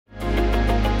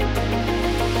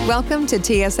Welcome to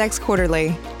TSX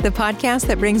Quarterly, the podcast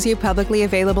that brings you publicly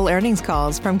available earnings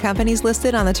calls from companies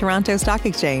listed on the Toronto Stock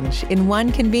Exchange in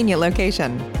one convenient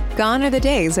location. Gone are the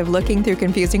days of looking through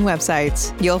confusing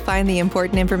websites. You'll find the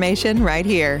important information right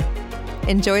here.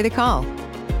 Enjoy the call.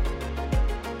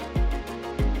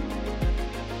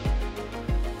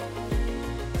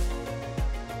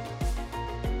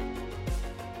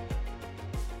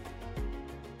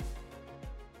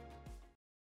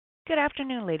 Good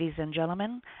afternoon, ladies and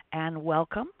gentlemen, and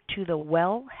welcome to the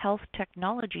WELL Health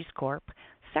Technologies Corp.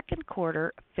 Second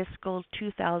Quarter Fiscal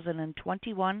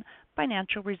 2021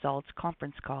 Financial Results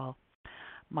Conference Call.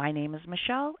 My name is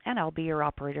Michelle, and I'll be your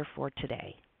operator for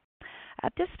today.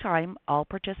 At this time, all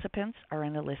participants are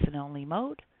in a listen-only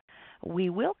mode. We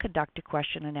will conduct a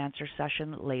question-and-answer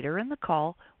session later in the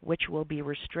call, which will be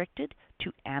restricted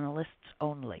to analysts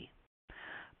only.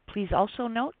 Please also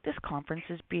note this conference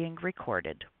is being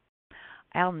recorded.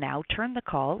 I'll now turn the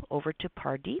call over to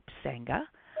Pardeep Sangha,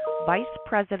 Vice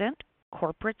President,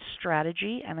 Corporate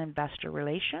Strategy and Investor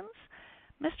Relations.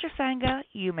 Mr. Sangha,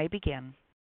 you may begin.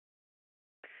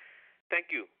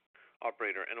 Thank you,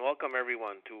 Operator, and welcome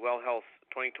everyone to WELL Health's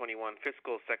 2021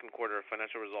 Fiscal Second Quarter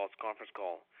Financial Results Conference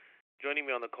Call. Joining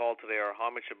me on the call today are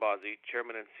Hamed Shahbazi,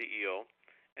 Chairman and CEO,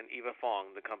 and Eva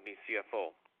Fong, the company's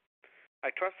CFO.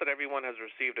 I trust that everyone has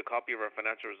received a copy of our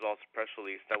financial results press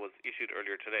release that was issued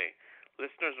earlier today.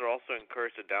 Listeners are also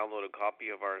encouraged to download a copy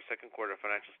of our second quarter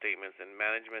financial statements and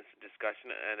management's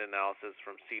discussion and analysis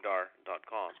from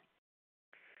sedar.com.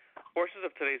 Portions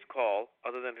of today's call,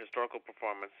 other than historical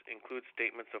performance, include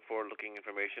statements of forward-looking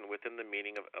information within the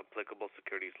meaning of applicable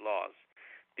securities laws.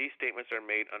 These statements are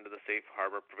made under the safe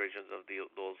harbor provisions of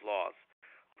those laws.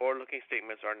 Forward-looking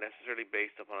statements are necessarily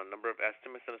based upon a number of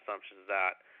estimates and assumptions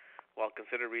that, while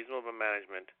considered reasonable by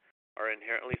management, are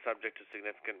inherently subject to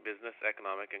significant business,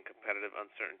 economic, and competitive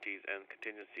uncertainties and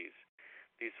contingencies.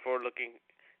 These forward-looking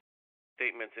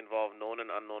statements involve known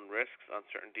and unknown risks,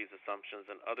 uncertainties,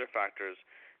 assumptions, and other factors,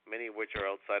 many of which are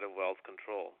outside of WELL's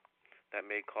control, that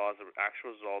may cause the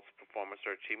actual results, performance,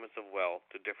 or achievements of WELL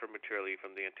to differ materially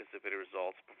from the anticipated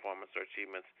results, performance, or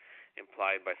achievements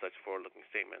implied by such forward-looking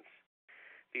statements.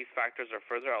 These factors are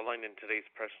further outlined in today's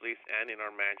press release and in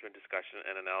our management discussion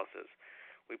and analysis.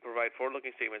 We provide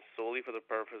forward-looking statements solely for the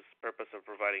purpose of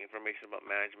providing information about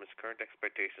management's current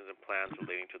expectations and plans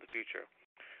relating to the future.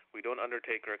 We don't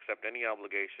undertake or accept any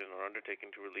obligation or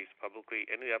undertaking to release publicly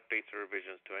any updates or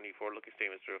revisions to any forward-looking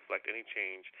statements to reflect any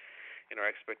change in our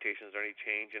expectations or any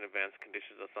change in events,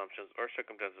 conditions, assumptions, or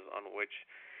circumstances on which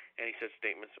any such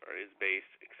statements is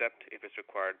based, except if it's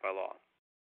required by law.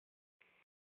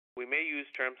 We may use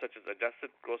terms such as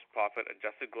adjusted gross profit,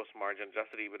 adjusted gross margin,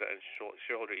 adjusted EBITDA, and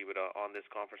shareholder EBITDA on this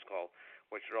conference call,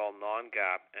 which are all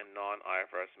non-GAAP and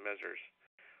non-IFRS measures.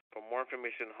 For more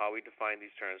information on how we define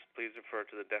these terms, please refer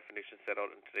to the definition set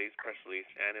out in today's press release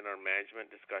and in our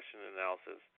management discussion and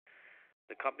analysis.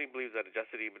 The company believes that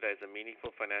adjusted EBITDA is a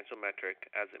meaningful financial metric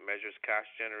as it measures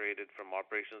cash generated from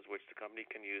operations which the company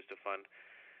can use to fund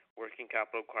working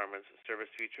capital requirements,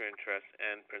 service future interest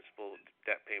and principal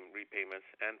debt payment repayments,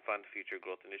 and fund future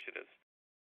growth initiatives.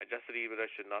 Adjusted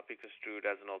EBITDA should not be construed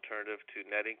as an alternative to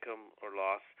net income or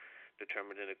loss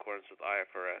determined in accordance with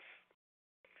IFRS.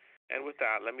 And with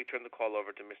that, let me turn the call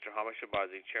over to Mr. Hamed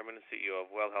Shahbazi, Chairman and CEO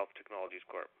of WELL Health Technologies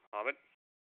Corp. Hamed?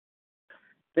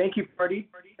 Thank you,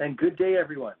 Pardeep, and good day,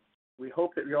 everyone. We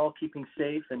hope that you're all keeping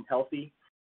safe and healthy.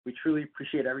 We truly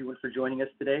appreciate everyone for joining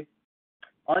us today.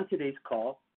 On today's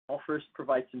call, I'll first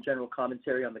provide some general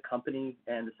commentary on the company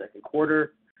and the second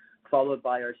quarter, followed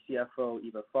by our CFO,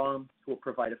 Eva Fong, who will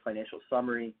provide a financial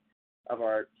summary of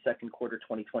our second quarter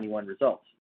 2021 results.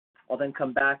 I'll then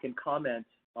come back and comment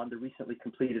on the recently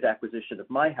completed acquisition of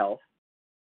MyHealth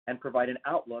and provide an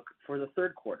outlook for the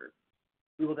third quarter.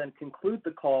 We will then conclude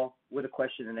the call with a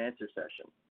question and answer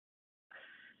session.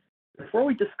 Before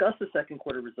we discuss the second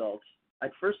quarter results,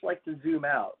 I'd first like to zoom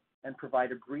out and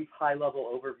provide a brief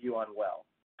high-level overview on WELL.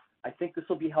 I think this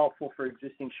will be helpful for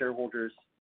existing shareholders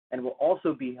and will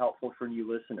also be helpful for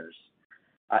new listeners,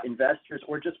 investors,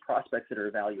 or just prospects that are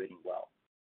evaluating WELL.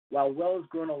 While WELL has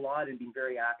grown a lot and been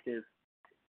very active,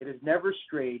 it has never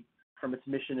strayed from its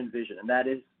mission and vision, and that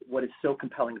is what is so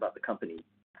compelling about the company.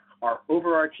 Our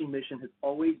overarching mission has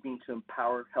always been to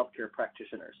empower healthcare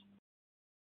practitioners.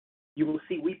 You will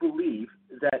see we believe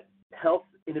that health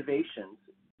innovations,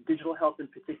 digital health in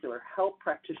particular, help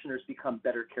practitioners become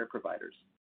better care providers.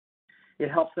 It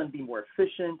helps them be more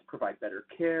efficient, provide better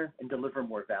care, and deliver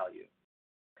more value.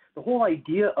 The whole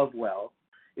idea of WELL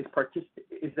is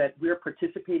that we are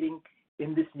participating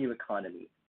in this new economy,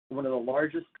 one of the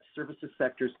largest services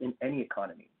sectors in any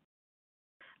economy.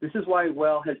 This is why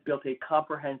WELL has built a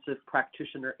comprehensive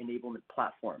practitioner enablement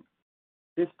platform.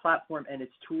 This platform and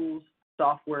its tools,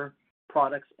 software,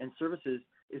 products, and services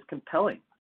is compelling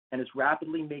and is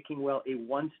rapidly making WELL a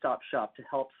one-stop shop to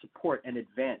help support and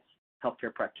advance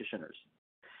healthcare practitioners,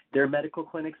 their medical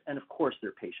clinics, and of course,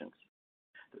 their patients.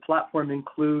 The platform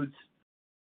includes,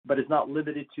 but is not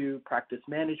limited to, practice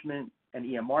management and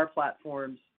EMR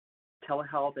platforms,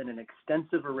 telehealth, and an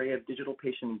extensive array of digital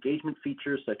patient engagement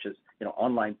features such as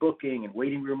online booking and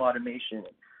waiting room automation, and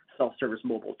self-service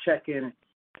mobile check-in,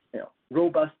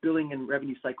 robust billing and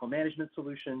revenue cycle management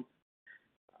solutions,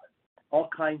 all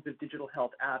kinds of digital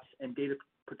health apps and data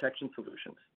protection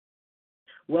solutions.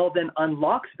 WELL then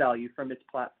unlocks value from its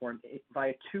platform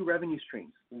via two revenue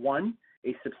streams. One,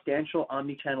 a substantial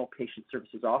omni-channel patient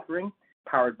services offering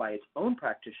powered by its own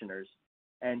practitioners,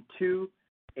 and two,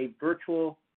 a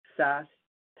virtual SaaS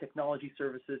technology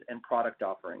services and product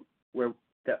offering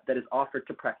that is offered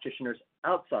to practitioners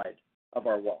outside of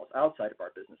our walls, outside of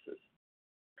our businesses.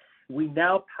 We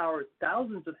now power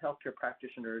thousands of healthcare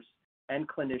practitioners and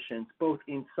clinicians both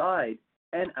inside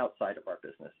and outside of our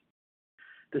business.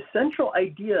 The central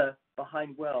idea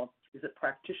behind WELL is that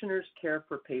practitioners care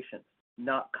for patients,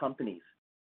 not companies.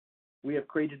 We have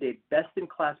created a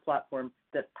best-in-class platform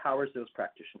that powers those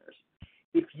practitioners.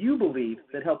 If you believe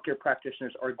that healthcare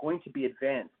practitioners are going to be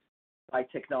advanced by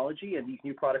technology and these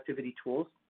new productivity tools,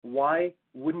 why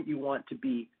wouldn't you want to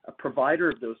be a provider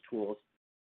of those tools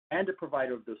and a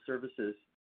provider of those services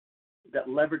that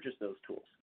leverages those tools?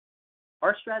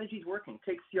 Our strategy is working.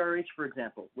 Take CRH, for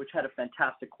example, which had a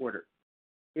fantastic quarter.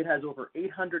 It has over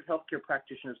 800 healthcare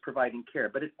practitioners providing care,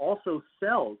 but it also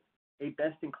sells a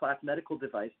best-in-class medical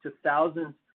device to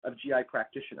thousands of GI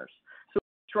practitioners. So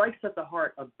it strikes at the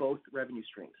heart of both revenue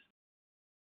streams.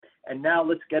 And now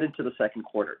let's get into the second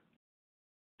quarter.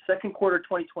 Second quarter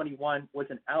 2021 was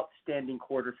an outstanding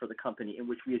quarter for the company in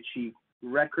which we achieved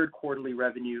record quarterly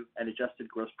revenue and adjusted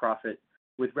gross profit,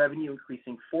 with revenue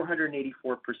increasing 484%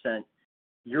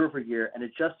 year over year and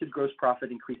adjusted gross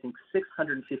profit increasing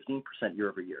 615% year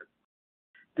over year.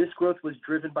 This growth was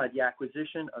driven by the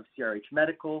acquisition of CRH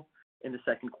Medical in the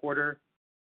second quarter,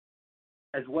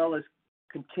 as well as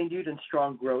continued and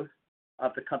strong growth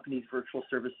of the company's virtual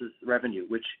services revenue,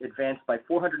 which advanced by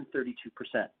 432%.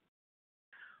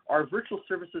 Our virtual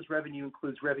services revenue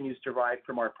includes revenues derived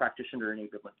from our practitioner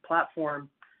enablement platform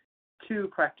to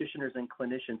practitioners and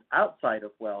clinicians outside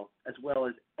of WELL, as well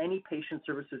as any patient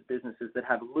services businesses that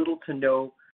have little to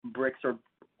no bricks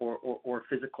or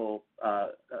physical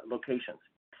locations.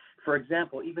 For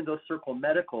example, even though Circle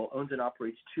Medical owns and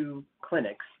operates 2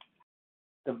 clinics,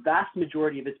 the vast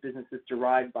majority of its business is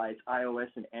derived by its iOS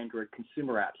and Android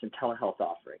consumer apps and telehealth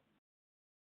offering.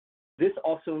 This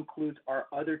also includes our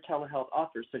other telehealth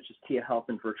offers such as Tia Health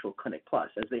and Virtual Clinic Plus,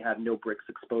 as they have no bricks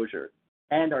exposure,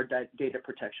 and our data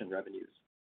protection revenues.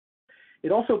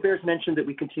 It also bears mention that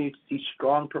we continue to see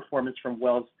strong performance from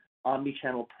WELL's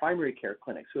omni-channel primary care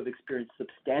clinics, who have experienced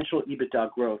substantial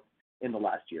EBITDA growth in the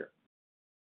last year.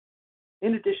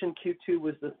 In addition, Q2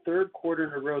 was the third quarter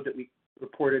in a row that we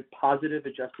reported positive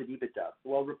adjusted EBITDA.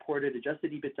 WELL reported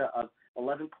adjusted EBITDA of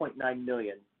 $11.9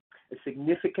 million, a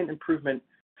significant improvement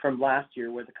from last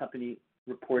year where the company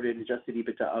reported adjusted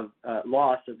EBITDA of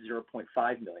loss of $0.5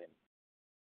 million.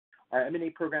 Our M&A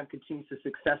program continues to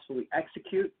successfully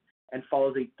execute and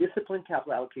follows a disciplined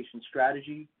capital allocation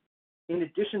strategy. In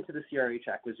addition to the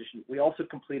CRH acquisition, we also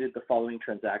completed the following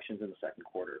transactions in the second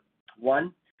quarter.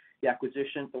 One, the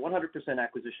 100%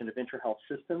 acquisition of IntraHealth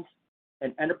Systems,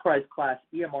 an enterprise-class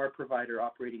EMR provider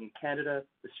operating in Canada,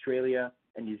 Australia,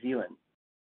 and New Zealand.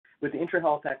 With the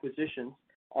IntraHealth acquisitions,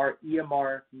 our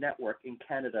EMR network in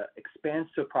Canada expands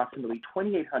to approximately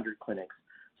 2,800 clinics,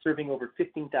 serving over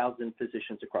 15,000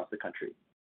 physicians across the country.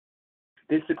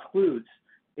 This excludes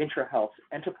IntraHealth's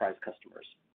enterprise customers.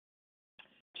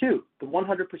 Two, the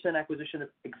 100% acquisition of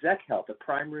Exec Health, a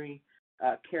primary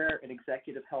care and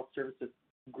executive health services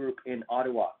group in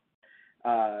Ottawa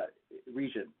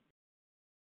region.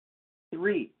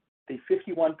 Three, the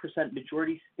 51%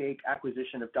 majority stake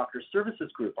acquisition of Doctor Services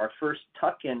Group, our first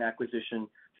tuck-in acquisition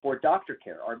for Doctor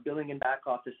Care, our billing and back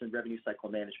office and revenue cycle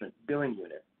management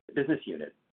business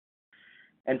unit.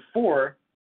 And four,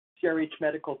 CRH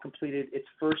Medical completed its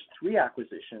first 3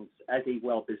 acquisitions as a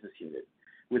WELL business unit,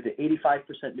 with the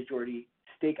 85% majority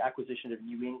stake acquisition of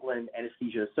New England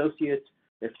Anesthesia Associates,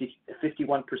 a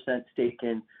 51% stake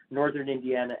in Northern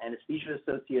Indiana Anesthesia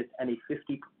Associates, and a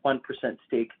 51%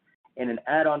 stake in an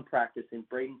add-on practice in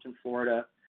Bradenton, Florida,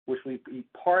 which will be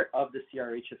part of the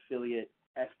CRH affiliate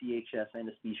FDHS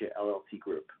Anesthesia LLC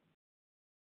group.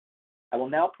 I will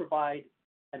now provide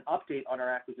an update on our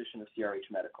acquisition of CRH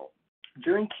Medical.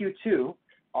 During Q2,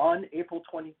 on April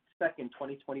 22nd,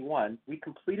 2021, we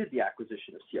completed the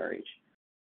acquisition of CRH.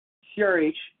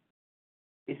 CRH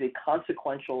is a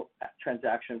consequential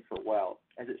transaction for WELL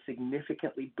as it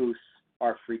significantly boosts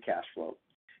our free cash flow,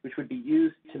 which would be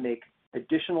used to make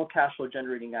additional cash flow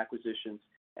generating acquisitions,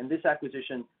 and this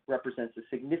acquisition represents a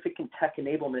significant tech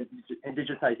enablement and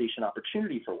digitization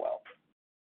opportunity for WELL.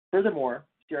 Furthermore,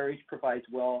 CRH provides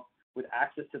WELL with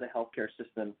access to the healthcare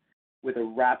system with a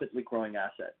rapidly growing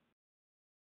asset.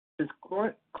 Since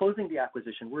closing the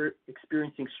acquisition, we're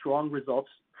experiencing strong results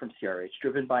from CRH,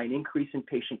 driven by an increase in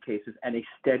patient cases and a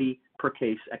steady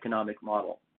per-case economic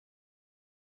model.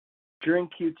 During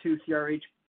Q2, CRH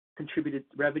contributed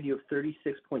revenue of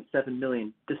 $36.7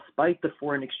 million, despite the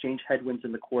foreign exchange headwinds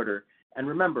in the quarter. And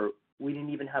remember, we didn't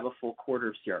even have a full quarter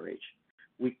of CRH.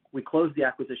 We closed the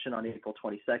acquisition on April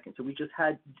 22nd, so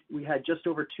we had just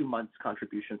over 2 months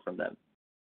contribution from them.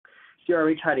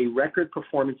 CRH had a record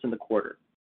performance in the quarter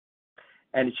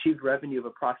and achieved revenue of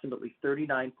approximately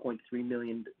 $39.3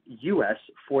 million US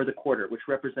for the quarter, which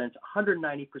represents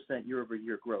 190%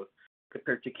 year-over-year growth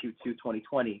compared to Q2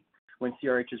 2020, when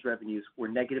CRH's revenues were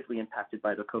negatively impacted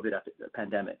by the COVID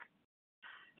pandemic.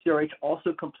 CRH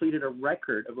also completed a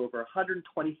record of over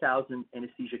 120,000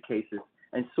 anesthesia cases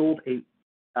and sold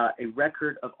a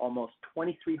record of almost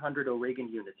 2,300 O'Regan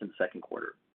units in the second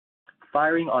quarter,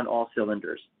 firing on all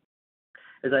cylinders.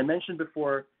 As I mentioned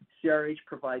before, CRH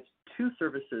provides 2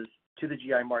 services to the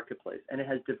GI marketplace, and it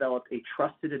has developed a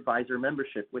trusted advisor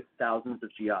membership with thousands of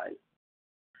GIs.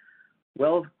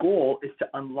 WELL's goal is to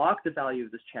unlock the value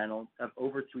of this channel of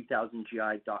over 3,000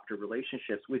 GI doctor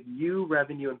relationships with new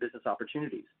revenue and business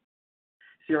opportunities.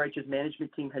 CRH's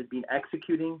management team has been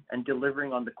executing and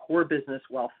delivering on the core business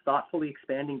while thoughtfully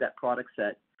expanding that product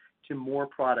set to more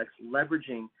products,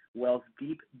 leveraging WELL's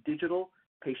deep digital,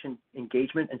 patient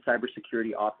engagement, and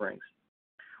cybersecurity offerings.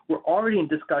 We're already in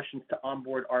discussions to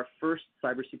onboard our first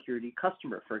cybersecurity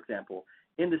customer, for example,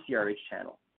 in the CRH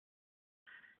channel.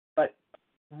 But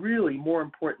really, more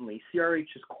importantly,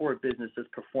 CRH's core business is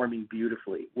performing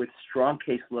beautifully with strong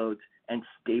caseloads and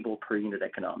stable per unit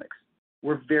economics.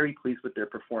 We're very pleased with their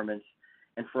performance,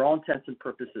 and for all intents and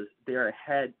purposes, they are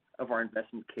ahead of our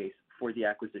investment case for the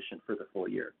acquisition for the full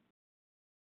year.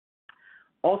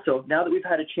 Also, now that we've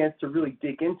had a chance to really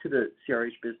dig into the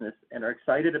CRH business and are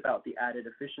excited about the added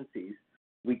efficiencies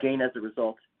we gain as a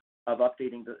result of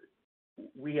updating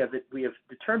we have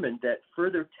determined that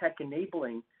further tech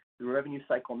enabling the revenue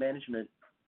cycle management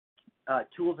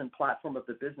tools and platform of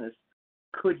the business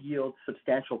could yield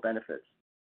substantial benefits.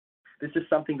 This is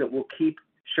something that we'll keep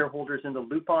shareholders in the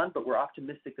loop on, but we're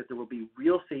optimistic that there will be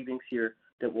real savings here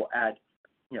that will add,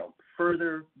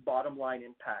 further bottom line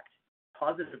impact,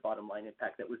 positive bottom line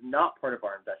impact that was not part of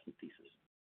our investment thesis.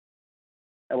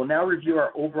 I will now review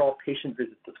our overall patient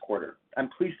visits this quarter. I'm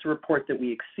pleased to report that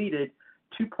we exceeded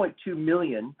 2.2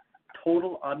 million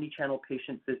total omnichannel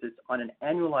patient visits on an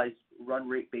annualized run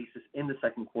rate basis in the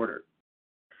second quarter.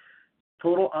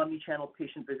 Total omnichannel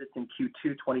patient visits in Q2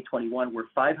 2021 were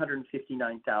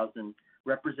 559,000,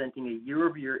 representing a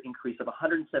year-over-year increase of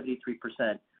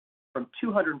 173% from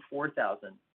 204,000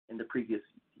 in the previous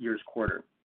year's quarter.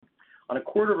 On a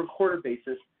quarter-over-quarter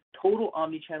basis, total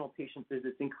omnichannel patient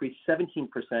visits increased 17%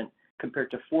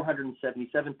 compared to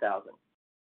 477,000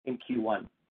 in Q1.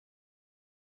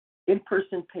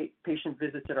 In-person patient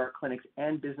visits at our clinics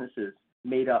and businesses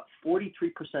made up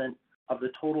 43% of the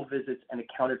total visits and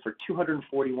accounted for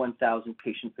 241,000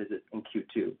 patient visits in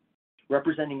Q2,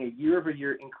 representing a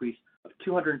year-over-year increase of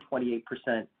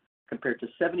 228% compared to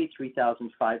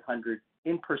 73,500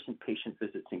 in-person patient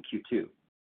visits in Q2.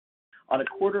 On a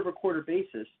quarter-over-quarter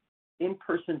basis,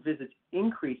 in-person visits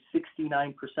increased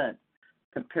 69%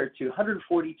 compared to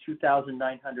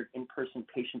 142,900 in-person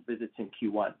patient visits in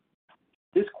Q1.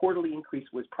 This quarterly increase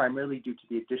was primarily due to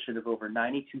the addition of over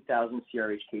 92,000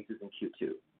 CRH cases in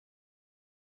Q2.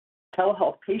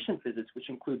 Telehealth patient visits, which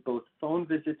include both phone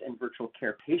visits and virtual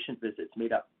care patient visits,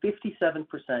 made up 57%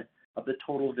 of the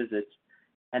total visits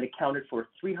and accounted for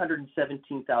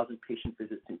 317,000 patient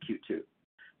visits in Q2,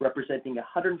 representing a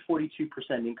 142%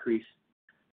 increase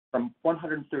from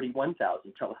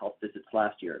 131,000 telehealth visits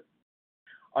last year.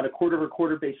 On a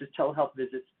quarter-over-quarter basis, telehealth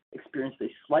visits experienced a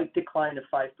slight decline of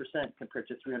 5% compared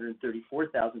to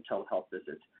 334,000 telehealth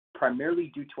visits,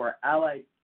 primarily due to our allied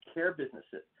care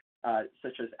businesses,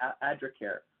 such as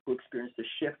AdraCare, who experienced a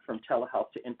shift from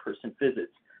telehealth to in-person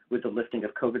visits with the lifting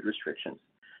of COVID restrictions,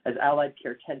 as allied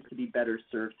care tends to be better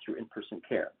served through in-person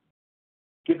care.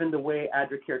 Given the way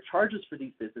AdraCare charges for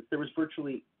these visits, there was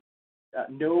virtually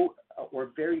no or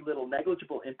very little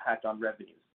negligible impact on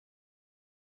revenues.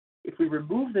 If we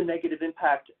remove the negative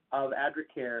impact of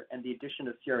AdvoCare and the addition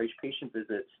of CRH patient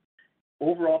visits,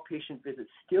 overall patient visits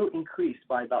still increased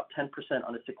by about 10%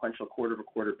 on a sequential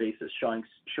quarter-over-quarter basis,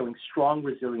 showing strong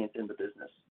resilience in the business.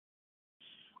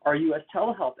 Our U.S.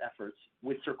 telehealth efforts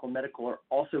with Circle Medical are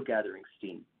also gathering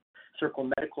steam.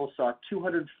 Circle Medical saw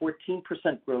 214%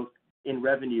 growth in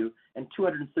revenue and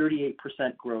 238%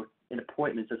 growth in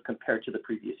appointments as compared to the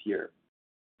previous year.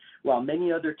 While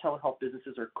many other telehealth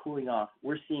businesses are cooling off,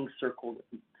 we're seeing Circle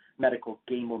Medical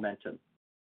gain momentum.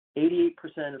 88%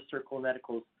 of Circle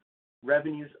Medical's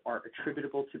revenues are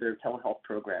attributable to their telehealth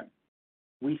program.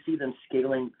 We see them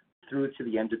scaling through to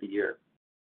the end of the year.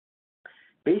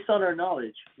 Based on our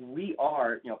knowledge, we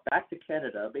are, back to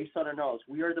Canada, based on our knowledge,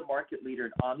 we are the market leader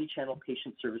in omni-channel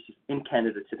patient services in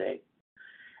Canada today.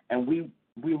 And we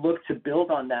look to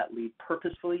build on that lead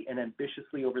purposefully and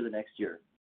ambitiously over the next year.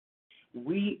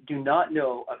 We do not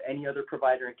know of any other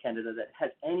provider in Canada that has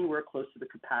anywhere close to the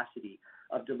capacity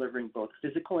of delivering both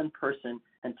physical in-person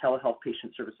and telehealth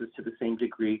patient services to the same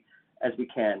degree as we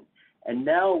can. And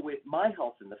now with My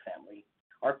Health in the family,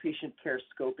 our patient care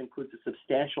scope includes a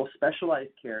substantial specialized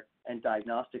care and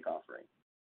diagnostic offering.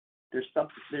 There's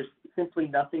simply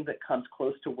nothing that comes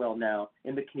close to well now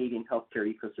in the Canadian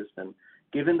healthcare ecosystem,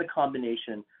 given the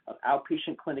combination of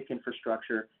outpatient clinic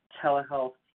infrastructure,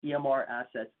 telehealth, EMR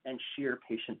assets, and sheer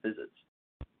patient visits.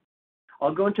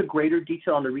 I'll go into greater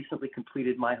detail on the recently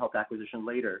completed My Health acquisition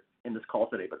later in this call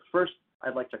today, but first,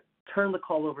 I'd like to turn the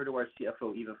call over to our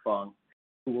CFO, Eva Fong,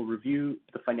 who will review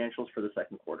the financials for the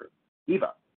second quarter.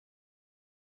 Eva.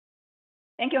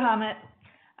 Thank you, Hamid.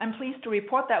 I'm pleased to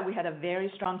report that we had a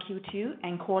very strong Q2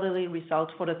 and quarterly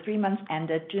results for the 3 months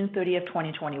ended June 30th,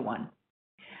 2021.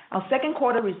 Our second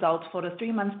quarter results for the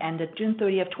 3 months ended June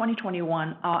 30th,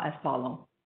 2021 are as follows.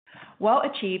 WELL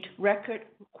achieved record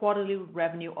quarterly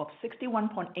revenue of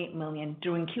 $61.8 million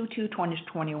during Q2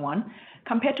 2021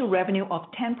 compared to revenue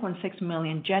of $10.6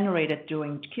 million generated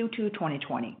during Q2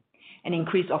 2020, an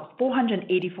increase of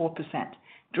 484%,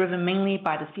 driven mainly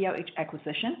by the CRH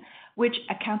acquisition, which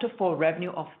accounted for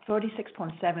revenue of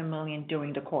 $36.7 million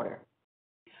during the quarter.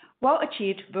 WELL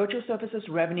achieved virtual services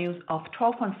revenues of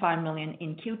 $12.5 million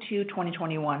in Q2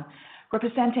 2021,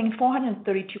 representing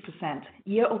 432%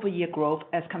 year-over-year growth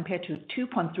as compared to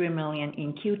 $2.3 million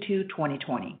in Q2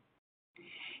 2020.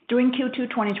 During Q2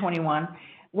 2021,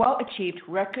 WELL achieved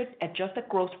record adjusted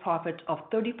gross profit of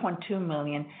 $30.2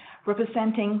 million,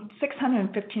 representing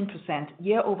 615%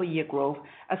 year-over-year growth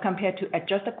as compared to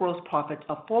adjusted gross profit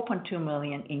of $4.2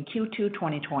 million in Q2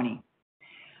 2020.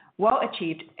 WELL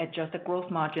achieved adjusted gross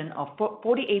margin of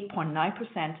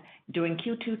 48.9% during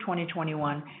Q2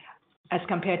 2021 as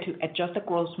compared to adjusted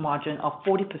gross margin of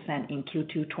 40% in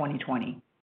Q2 2020.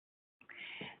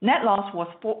 Net loss was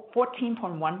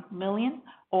 $14.1 million,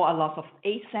 or a loss of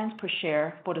 8 cents per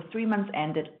share for the 3 months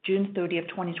ended June 30th,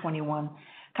 2021,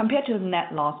 compared to the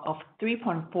net loss of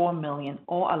 $3.4 million,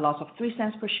 or a loss of 3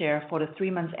 cents per share for the 3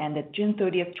 months ended June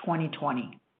 30th,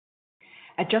 2020.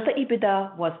 Adjusted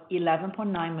EBITDA was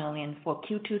 $11.9 million for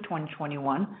Q2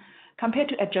 2021, compared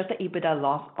to adjusted EBITDA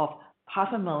loss of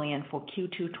 $500,000 for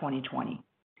Q2 2020.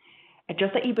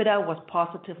 Adjusted EBITDA was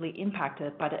positively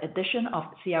impacted by the addition of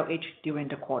CRH during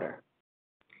the quarter.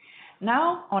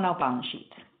 Now on our balance sheet.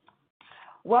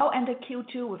 WELL ended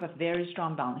Q2 with a very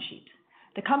strong balance sheet.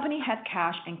 The company had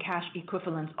cash and cash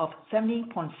equivalents of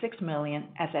 $70.6 million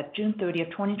as at June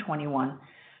 30th, 2021,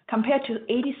 compared to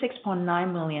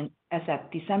 $86.9 million as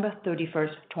at December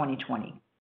 31st, 2020.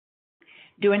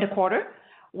 During the quarter,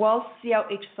 WELL's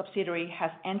CRH subsidiary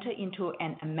has entered into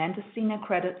an amended senior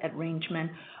credit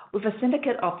arrangement with a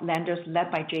syndicate of lenders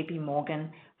led by JP Morgan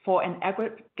for an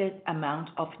aggregate amount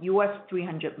of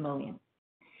 $300 million.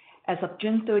 As of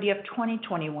June 30th,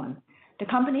 2021, the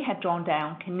company had drawn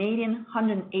down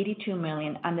 $182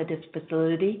 million under this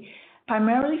facility,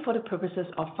 primarily for the purposes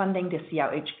of funding the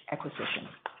CRH acquisition.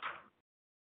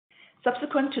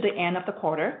 Subsequent to the end of the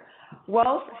quarter,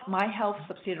 WELL's My Health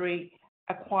subsidiary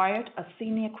acquired a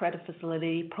senior credit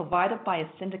facility provided by a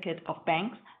syndicate of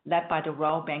banks led by the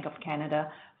Royal Bank of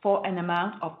Canada for an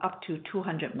amount of up to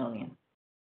 $200 million.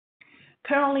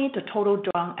 Currently, the total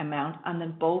drawn amount under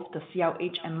both the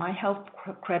CRH and My Health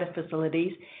credit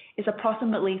facilities is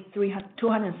approximately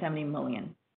 $270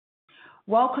 million.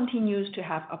 WELL continues to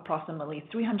have approximately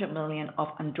 $300 million of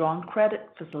undrawn credit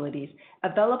facilities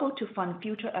available to fund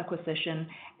future acquisition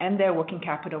and their working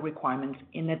capital requirements,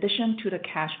 in addition to the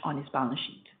cash on its balance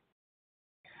sheet.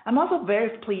 I'm also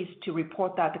very pleased to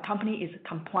report that the company is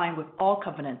compliant with all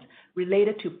covenants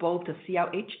related to both the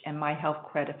CRH and My Health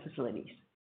credit facilities.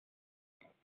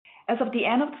 As of the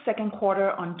end of the second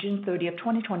quarter on June 30th,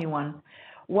 2021,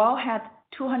 WELL had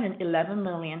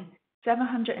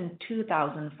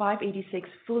 211,702,586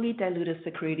 fully diluted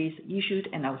securities issued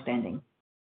and outstanding.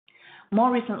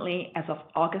 More recently, as of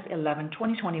August 11,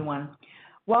 2021,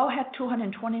 WELL had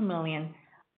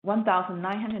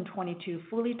 220,001,922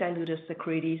 fully diluted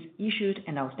securities issued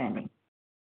and outstanding.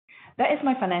 That is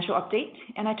my financial update,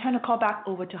 and I turn the call back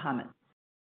over to Hamed.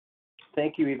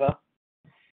 Thank you, Eva.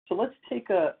 So let's take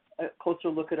a closer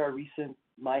look at our recent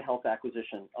MyHealth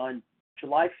acquisition. On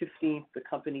July 15th, the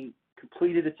company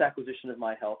completed its acquisition of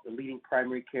MyHealth, a leading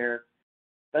primary care,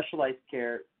 specialized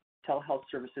care, telehealth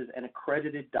services, and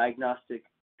accredited diagnostic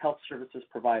health services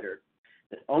provider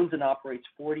that owns and operates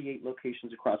 48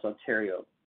 locations across Ontario.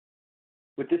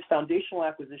 With this foundational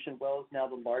acquisition, WELL is now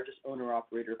the largest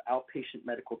owner-operator of outpatient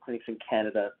medical clinics in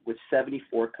Canada with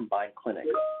 74 combined clinics.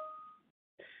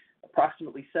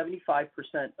 Approximately 75%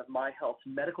 of MyHealth's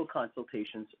medical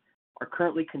consultations are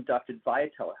currently conducted via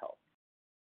telehealth,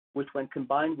 which when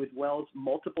combined with WELL's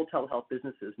multiple telehealth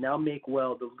businesses now make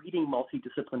WELL the leading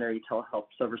multidisciplinary telehealth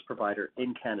service provider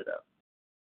in Canada.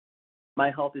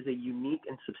 MyHealth is a unique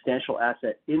and substantial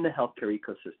asset in the healthcare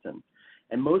ecosystem,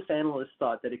 and most analysts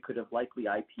thought that it could have likely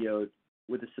IPO'd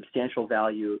with a substantial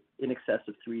value in excess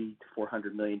of $300 to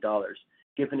 $400 million,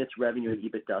 given its revenue and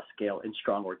EBITDA scale and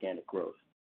strong organic growth.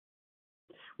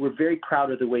 We're very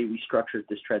proud of the way we structured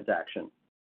this transaction.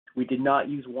 We did not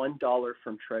use $1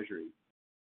 from Treasury.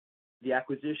 The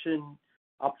acquisition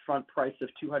upfront price of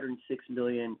 $206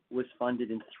 million was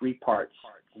funded in three parts.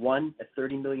 One, a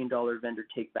 $30 million vendor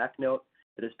take-back note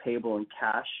that is payable in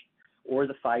cash or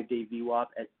the 5-day VWAP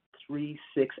at 3,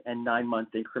 6, and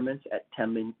 9-month increments at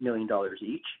 $10 million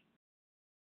each.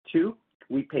 Two,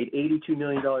 we paid $82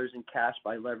 million in cash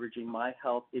by leveraging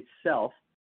MyHealth itself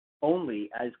only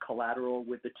as collateral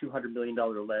with the $200 million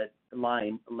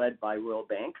line led by Royal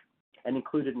Bank, and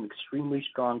included an extremely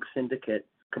strong syndicate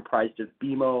comprised of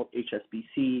BMO,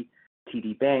 HSBC,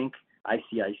 TD Bank,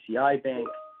 ICICI Bank,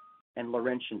 and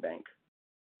Laurentian Bank.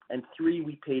 And three,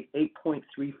 we paid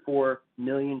 8.34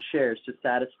 million shares to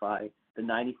satisfy the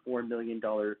 $94 million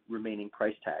remaining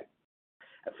price tag.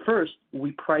 At first,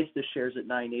 we priced the shares at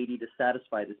 $9.80 to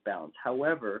satisfy this balance.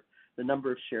 However, the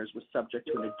number of shares was subject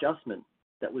to an adjustment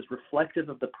that was reflective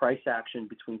of the price action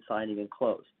between signing and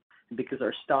close. And because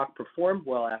our stock performed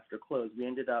well after close, we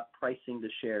ended up pricing the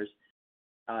shares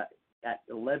at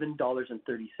 $11.30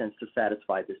 to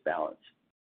satisfy this balance.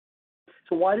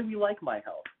 So why do we like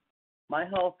MyHealth?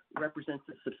 MyHealth represents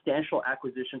a substantial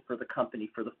acquisition for the company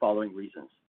for the following reasons.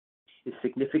 It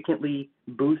significantly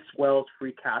boosts WELL's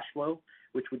free cash flow,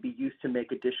 which would be used to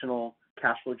make additional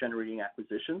cash flow generating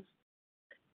acquisitions.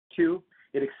 Two,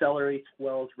 it accelerates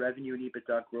WELL's revenue and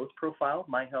EBITDA growth profile.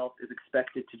 MyHealth is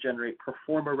expected to generate pro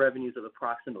forma revenues of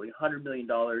approximately $100 million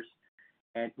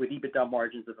and with EBITDA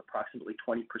margins of approximately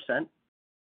 20%.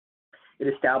 It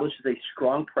establishes a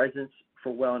strong presence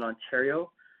for WELL in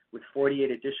Ontario with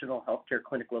 48 additional healthcare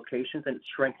clinic locations, and it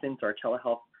strengthens our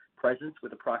telehealth presence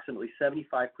with approximately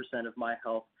 75% of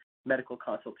MyHealth medical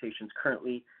consultations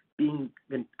currently being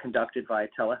conducted via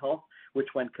telehealth, which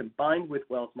when combined with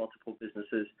WELL's multiple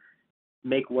businesses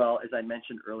make WELL, as I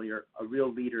mentioned earlier, a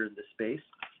real leader in this space.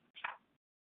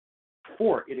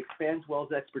 Four, it expands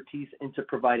WELL's expertise into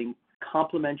providing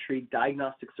complementary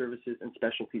diagnostic services and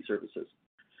specialty services.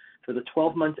 For the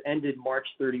 12 months ended March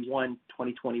 31,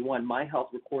 2021,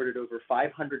 MyHealth recorded over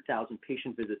 500,000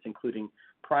 patient visits, including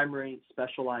primary,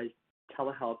 specialized,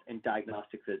 telehealth, and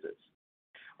diagnostic visits.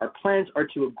 Our plans are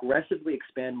to aggressively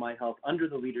expand MyHealth under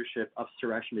the leadership of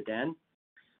Suresh Madan.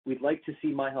 We'd like to see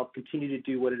MyHealth continue to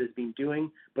do what it has been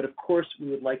doing, but of course we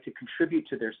would like to contribute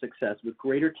to their success with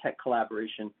greater tech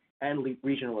collaboration and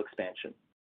regional expansion.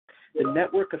 The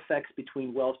network effects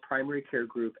between WELL's primary care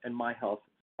group and MyHealth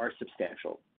are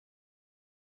substantial.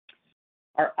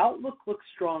 Our outlook looks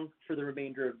strong for the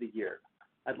remainder of the year.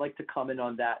 I'd like to comment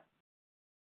on that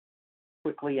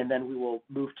quickly, and then we will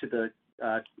move to the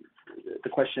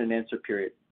question and answer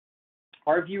period.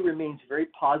 Our view remains very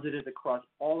positive across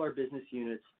all our business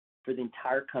units for the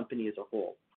entire company as a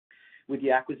whole. With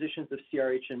the acquisitions of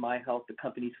CRH and MyHealth, the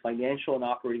company's financial and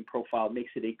operating profile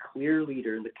makes it a clear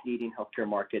leader in the Canadian healthcare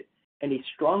market and a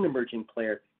strong emerging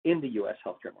player in the U.S.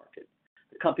 healthcare market.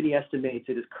 The company estimates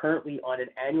it is currently on an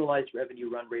annualized revenue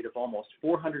run rate of almost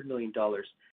 $400 million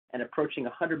and approaching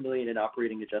 $100 million in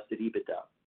operating adjusted EBITDA.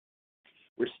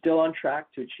 We're still on track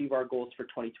to achieve our goals for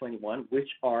 2021, which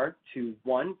are to,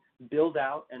 one, build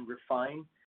out and refine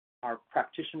our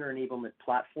practitioner enablement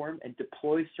platform and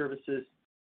deploy services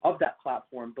of that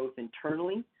platform both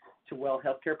internally to WELL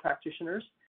healthcare practitioners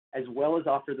as well as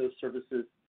offer those services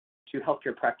to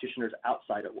healthcare practitioners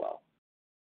outside of WELL.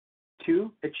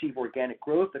 2, achieve organic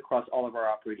growth across all of our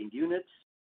operating units.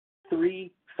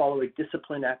 3, follow a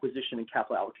disciplined acquisition and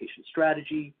capital allocation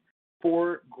strategy.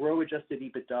 4, grow adjusted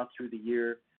EBITDA through the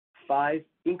year. 5,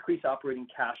 increase operating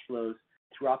cash flows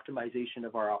through optimization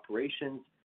of our operations,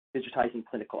 digitizing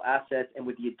clinical assets, and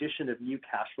with the addition of new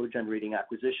cash flow generating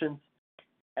acquisitions.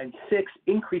 And 6,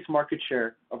 increase market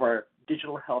share of our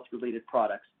digital health related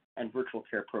products and virtual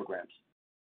care programs.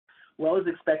 WELL is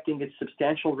expecting its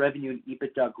substantial revenue and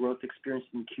EBITDA growth experienced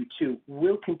in Q2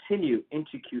 will continue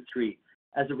into Q3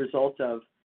 as a result of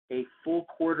a full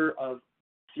quarter of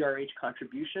CRH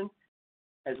contribution,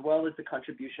 as well as the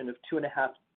contribution of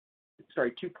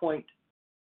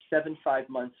 2.75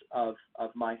 months of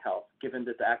MyHealth, given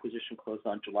that the acquisition closed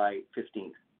on July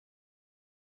 15th.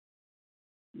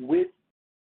 With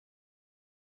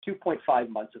 2.5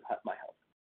 months of MyHealth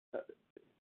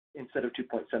instead of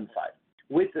 2.75.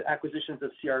 With the acquisitions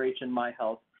of CRH and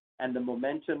MyHealth and the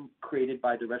momentum created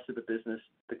by the rest of the business,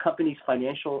 the company's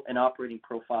financial and operating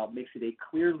profile makes it a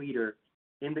clear leader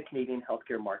in the Canadian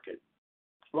healthcare market.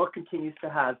 WELL continues to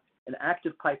have an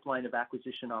active pipeline of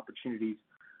acquisition opportunities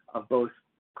of both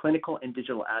clinical and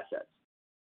digital assets.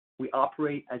 We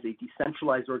operate as a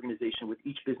decentralized organization with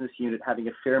each business unit having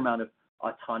a fair amount of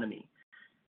autonomy.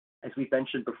 As we've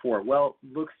mentioned before, WELL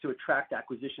looks to attract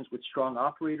acquisitions with strong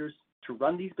operators to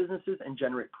run these businesses and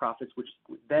generate profits, which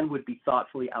then would be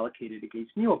thoughtfully allocated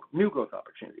against new growth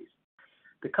opportunities.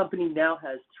 The company now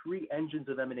has 3 engines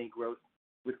of M&A growth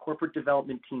with corporate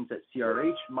development teams at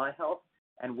CRH, MyHealth,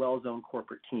 and WELL's own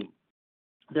corporate team,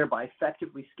 thereby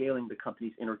effectively scaling the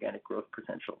company's inorganic growth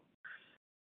potential.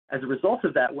 As a result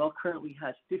of that, WELL currently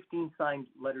has 15 signed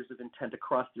letters of intent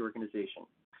across the organization.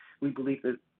 We believe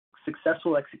that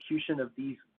successful execution of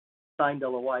these signed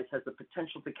LOIs has the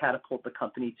potential to catapult the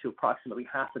company to approximately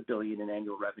 $500 million in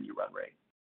annual revenue run rate.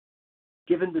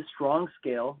 Given the strong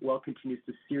scale, WELL continues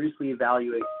to seriously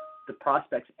evaluate the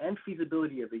prospects and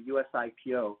feasibility of a U.S.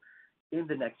 IPO in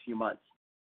the next few months.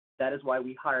 That is why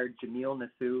we hired Jamil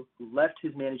Nathu, who left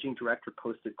his managing director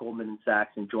post at Goldman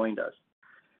Sachs and joined us.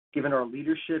 Given our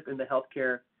leadership in the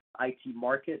healthcare IT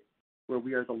market, where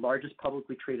we are the largest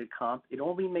publicly traded comp, it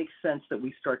only makes sense that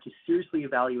we start to seriously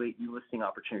evaluate new listing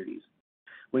opportunities.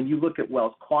 When you look at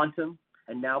WELL's quantum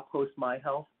and now post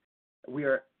MyHealth, we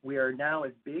are now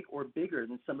as big or bigger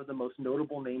than some of the most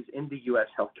notable names in the U.S.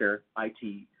 healthcare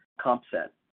IT comp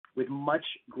set, with much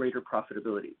greater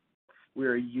profitability. We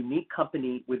are a unique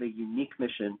company with a unique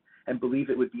mission and believe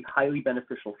it would be highly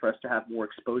beneficial for us to have more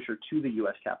exposure to the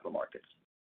U.S. capital markets.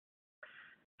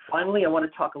 Finally, I want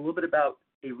to talk a little bit about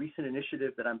a recent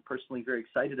initiative that I'm personally very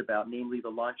excited about, namely the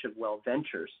launch of WELL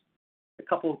Ventures. A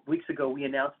couple of weeks ago, we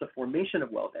announced the formation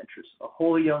of WELL Ventures, a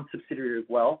wholly owned subsidiary of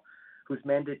WELL, whose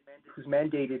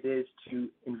mandate it is to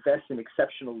invest in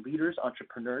exceptional leaders,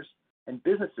 entrepreneurs, and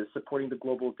businesses supporting the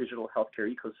global digital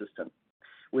healthcare ecosystem,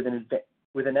 with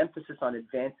an emphasis on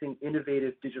advancing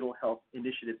innovative digital health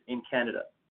initiatives in Canada.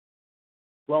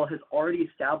 WELL has already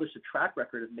established a track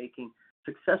record of making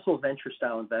successful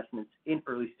venture-style investments in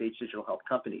early-stage digital health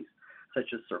companies,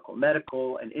 such as Circle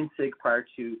Medical and InSig prior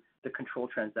to the control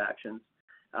transactions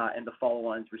and the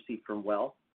follow-ons received from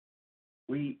WELL.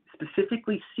 We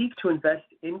specifically seek to invest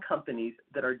in companies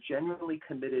that are genuinely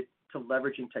committed to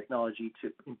leveraging technology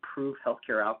to improve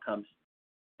healthcare outcomes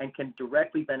and can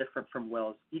directly benefit from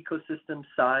WELL's ecosystem,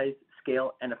 size,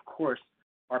 scale, and of course,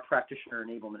 our practitioner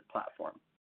enablement platform.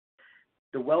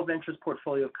 The WELL Ventures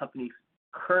portfolio of companies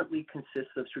currently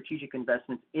consists of strategic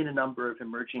investments in a number of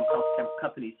emerging health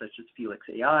companies such as Felix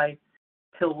AI,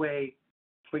 Pillway,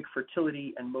 Twig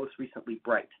Fertility, and most recently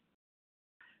Bright.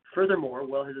 Furthermore,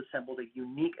 WELL has assembled a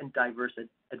unique and diverse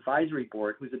advisory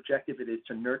board whose objective it is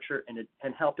to nurture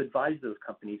and help advise those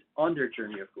companies on their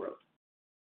journey of growth.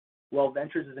 WELL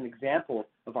Ventures is an example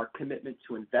of our commitment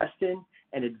to invest in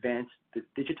and advance the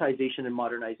digitization and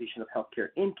modernization of healthcare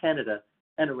in Canada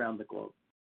and around the globe.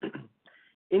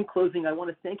 In closing, I want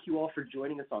to thank you all for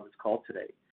joining us on this call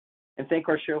today and thank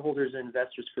our shareholders and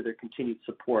investors for their continued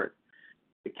support.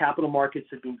 The capital markets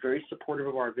have been very supportive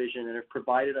of our vision and have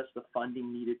provided us the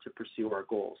funding needed to pursue our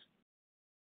goals.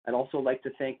 I'd also like to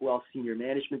thank WELL's senior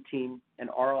management team and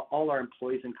all our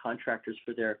employees and contractors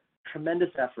for their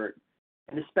tremendous effort,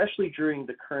 and especially during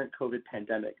the current COVID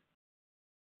pandemic.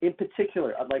 In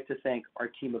particular, I'd like to thank our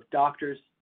team of doctors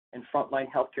and frontline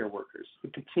healthcare workers who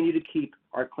continue to keep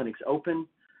our clinics open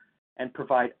and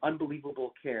provide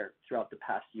unbelievable care throughout the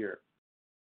past year.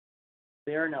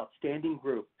 They are an outstanding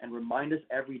group and remind us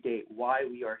every day why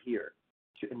we are here,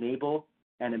 to enable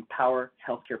and empower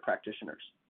healthcare practitioners.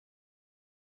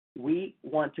 We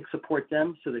want to support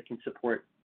them so they can support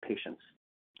patients.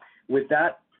 With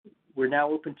that, we're now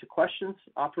open to questions.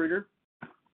 Operator,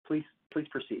 please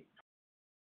proceed.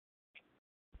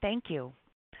 Thank you.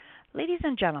 Ladies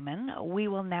and gentlemen, we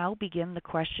will now begin the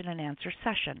question and answer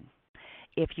session.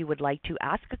 If you would like to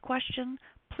ask a question,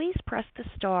 please press the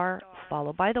star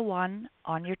followed by the 1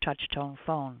 on your touch-tone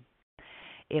phone.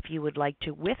 If you would like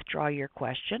to withdraw your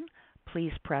question,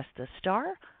 please press the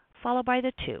star followed by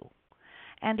the 2.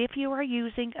 And if you are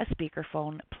using a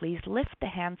speakerphone, please lift the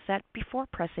handset before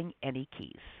pressing any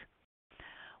keys.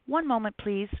 One moment,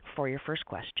 please, for your first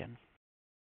question.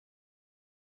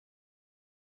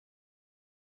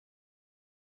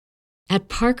 At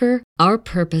Parker, our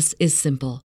purpose is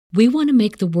simple. We want to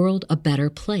make the world a better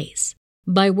place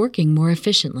by working more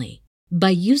efficiently, by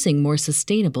using more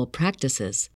sustainable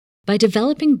practices, by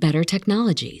developing better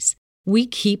technologies. We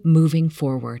keep moving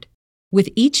forward. With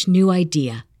each new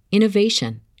idea,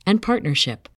 innovation, and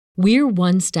partnership, we're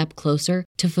one step closer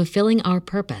to fulfilling our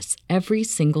purpose every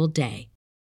single day.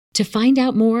 To find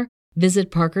out more,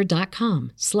 visit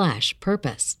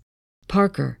parker.com/purpose.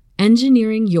 Parker,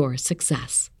 engineering your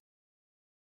success.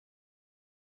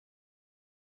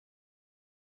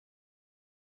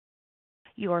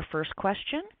 Your first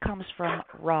question comes from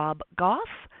Rob Goff,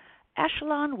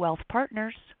 Echelon Wealth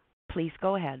Partners. Please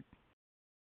go ahead.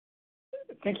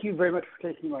 Thank you very much for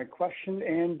taking my question,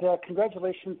 and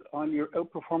congratulations on your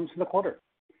outperformance in the quarter.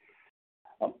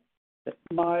 Thank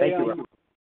you, Rob.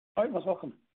 All right, most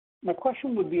welcome. My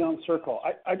question would be on Circle.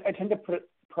 I tend to put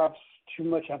perhaps too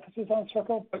much emphasis on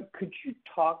Circle, but could you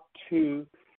talk to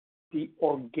the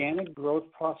organic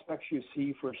growth prospects you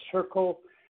see for Circle,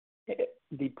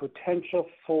 the potential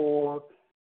for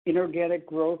inorganic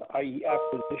growth, i.e.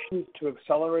 acquisitions to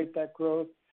accelerate that growth,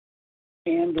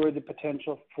 and or the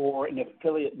potential for an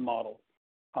affiliate model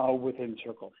within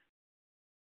Circle?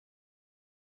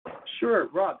 Sure,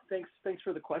 Rob. Thanks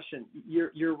for the question.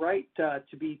 You're right to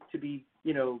be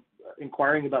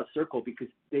inquiring about Circle because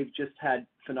they've just had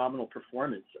phenomenal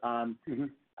performance. As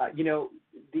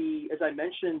I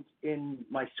mentioned in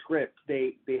my script,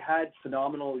 they had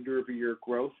phenomenal year-over-year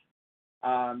growth.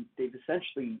 They've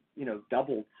essentially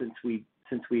doubled since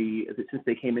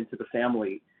they came into the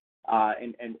family,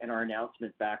 and our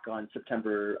announcement back on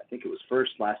September, I think it was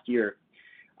 1st last year.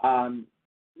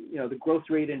 The growth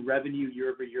rate in revenue year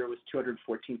over year was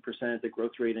 214%. The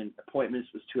growth rate in appointments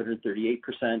was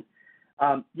 238%.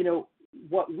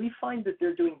 What we find that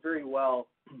they're doing very well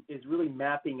is really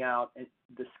mapping out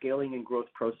the scaling and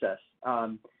growth process.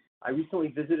 I recently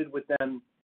visited with them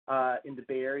in the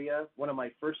Bay Area, one of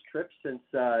my first trips since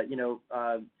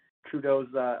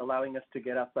Trudeau's allowing us to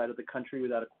get outside of the country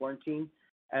without a quarantine,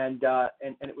 and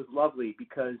it was lovely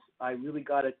because I really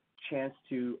got a chance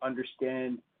to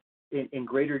understand in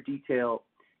greater detail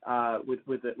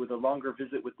with a longer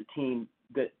visit with the team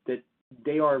that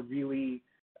they are really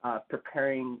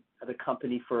preparing the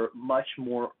company for much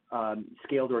more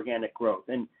scaled organic growth.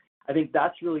 And I think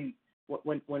that's really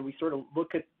when we sort of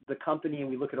look at the company and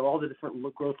we look at all the different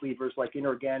growth levers like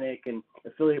inorganic and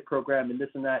affiliate program and this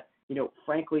and that,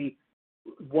 frankly,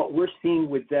 what we're seeing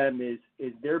with them is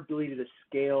their ability to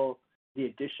scale the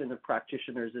addition of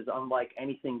practitioners is unlike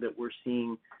anything that we're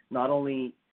seeing, not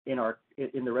only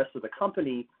in the rest of the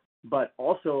company, but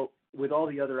also with all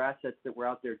the other assets that we're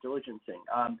out there diligencing.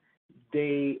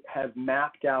 They have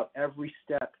mapped out every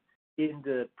step in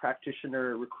the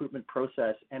practitioner recruitment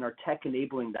process and are tech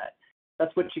enabling that.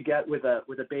 That's what you get with a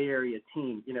Bay Area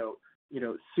team.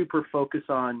 Super focus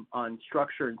on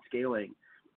structure and scaling.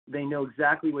 They know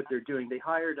exactly what they're doing. They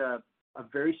hired a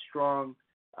very strong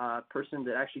person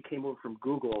that actually came over from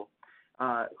Google,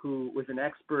 who was an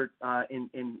expert in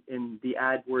the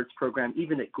AdWords program,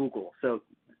 even at Google. So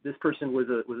this person was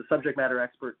a subject matter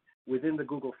expert within the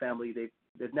Google family.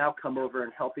 They've now come over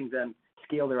and helping them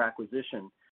scale their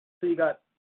acquisition. So you got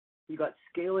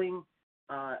scaling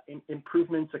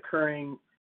improvements occurring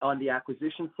on the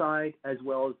acquisition side as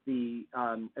well as the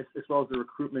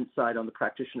recruitment side on the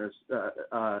practitioners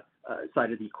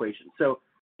side of the equation. So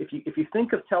if you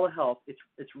think of telehealth,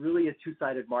 it's really a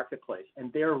two-sided marketplace,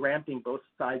 and they're ramping both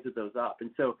sides of those up.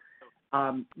 And so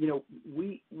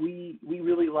we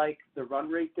really like the run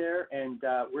rate there, and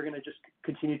we're going to just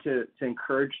continue to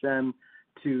encourage them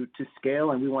to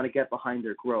scale, and we want to get behind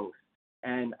their growth.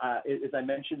 And as I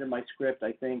mentioned in my script,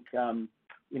 I think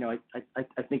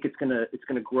I think it's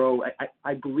gonna grow.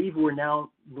 I believe we're now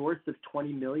north of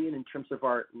 20 million in terms of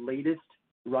our latest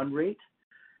run rate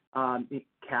in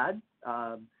CAD.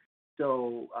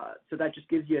 So that just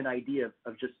gives you an idea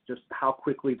of just how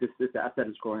quickly this asset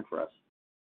is growing for us.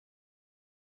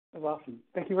 That's awesome.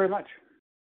 Thank you very much.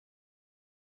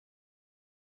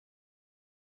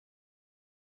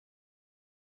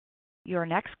 Your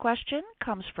next question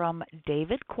comes from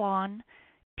David Kwan,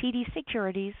 TD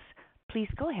Securities. Please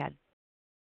go ahead.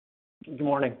 Good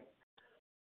morning.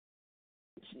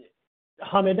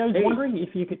 Hamid, I was wondering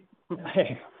if you could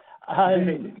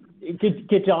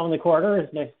good job on the quarter.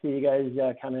 It's nice to see you guys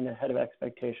come in ahead of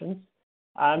expectations.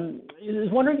 I was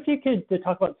wondering if you could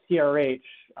talk about CRH.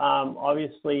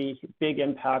 Obviously, big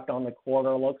impact on the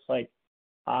quarter. Looks like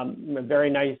a very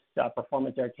nice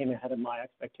performance there. Came ahead of my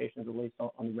expectations, at least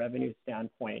on the revenue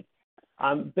standpoint.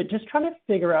 But just trying to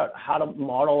figure out how to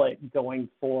model it going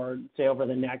forward, say over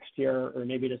the next year, or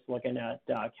maybe just looking at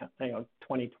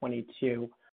 2022.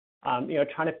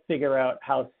 Trying to figure out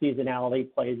how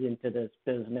seasonality plays into this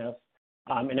business,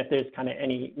 and if there's kind of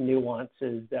any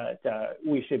nuances that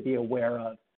we should be aware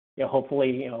of.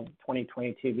 Hopefully,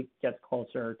 2022 gets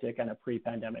closer to kind of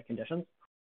pre-pandemic conditions.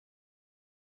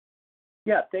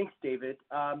 Yeah, thanks, David.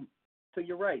 So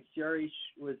you're right. CRH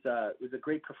was a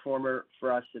great performer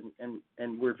for us, and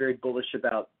we're very bullish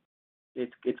about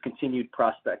its continued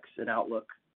prospects and outlook,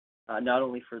 not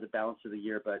only for the balance of the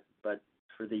year, but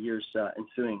for the years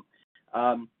ensuing.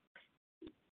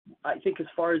 I think as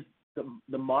far as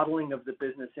the modeling of the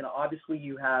business, obviously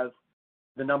you have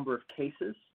the number of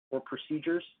cases or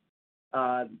procedures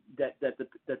that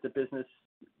the business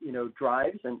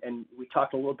drives, and we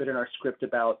talked a little bit in our script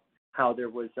about how there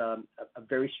was a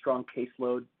very strong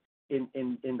caseload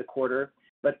in the quarter,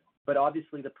 but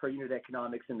obviously the per unit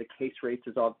economics and the case rates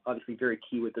is obviously very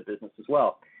key with the business as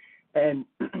well. And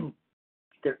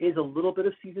there is a little bit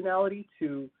of seasonality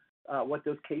to what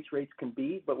those case rates can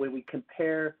be, but when we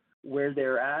compare where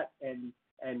they're at, and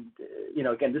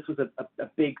again, this was a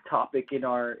big topic in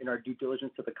our due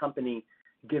diligence of the company,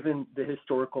 given the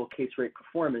historical case rate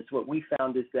performance, what we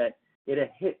found is that it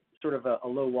had hit sort of a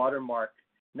low water mark,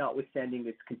 notwithstanding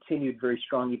its continued very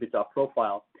strong EBITDA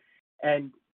profile,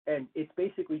 and it's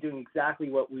basically doing exactly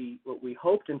what we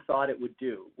hoped and thought it would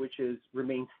do, which is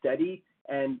remain steady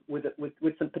and with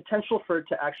some potential for it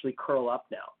to actually curl up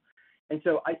now. And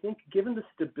so I think given the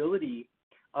stability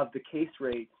of the case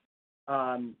rates,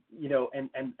 and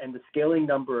the scaling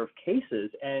number of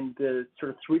cases and the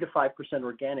sort of 3 to 5%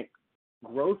 organic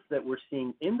growth that we're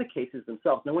seeing in the cases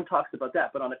themselves, no one talks about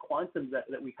that, but on the quantum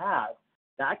that we have,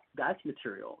 that's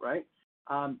material, right?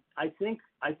 I think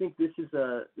this is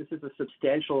a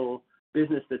substantial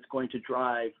business that's going to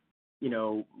drive,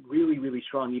 really, really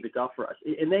strong EBITDA for us.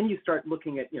 And then you start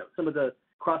looking at, some of the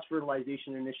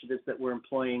cross-fertilization initiatives that we're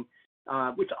employing,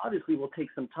 which obviously will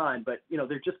take some time, but,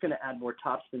 they're just going to add more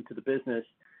top spin to the business.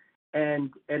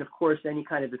 And of course, any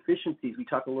kind of efficiencies. We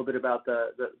talk a little bit about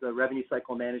the revenue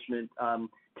cycle management,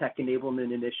 tech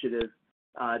enablement initiative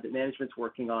that management's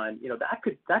working on.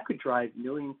 That could drive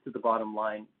millions to the bottom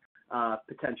line,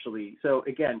 potentially. So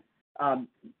again,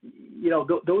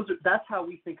 that's how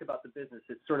we think about the business.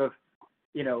 It's sort of,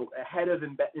 ahead of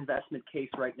investment case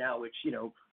right now, which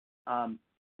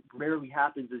rarely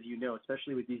happens, as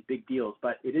especially with these big deals,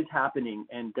 but it is happening,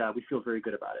 and we feel very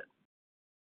good about it.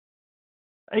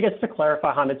 I guess to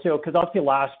clarify, Hamid, too, because obviously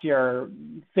last year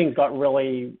things got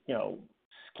really,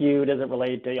 skewed as it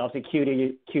related to obviously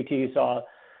Q2 you saw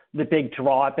the big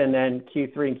drop, and then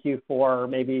Q3 and Q4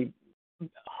 maybe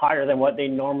higher than what they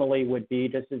normally would be,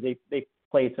 just as they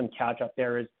played some catch up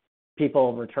there as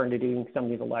people return to doing some of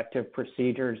these elective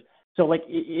procedures. So like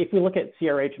if we look at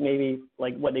CRH, maybe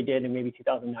like what they did in maybe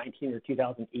 2019 or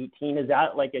 2018, is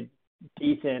that like a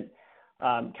decent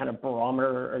kind of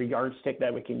barometer or yardstick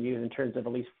that we can use in terms of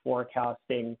at least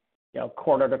forecasting,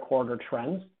 quarter to quarter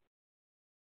trends?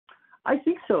 I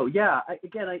think so. Yeah. I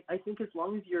think as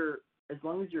long as you're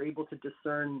able to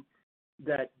discern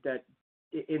that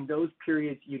in those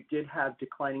periods you did have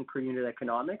declining per unit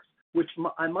economics, which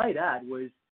I might add was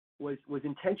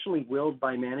intentionally willed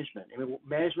by management. I mean,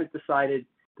 management decided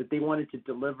that they wanted to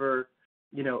deliver,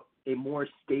 a more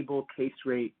stable case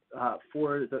rate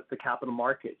for the capital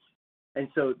markets, and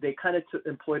so they kind of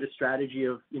employed a strategy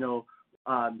of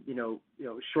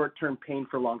short-term pain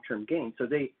for long-term gain. So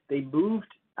they moved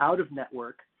out of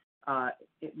network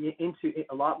into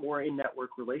a lot more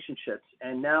in-network relationships,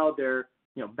 and now their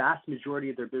vast majority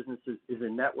of their business is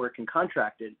in network and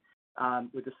contracted,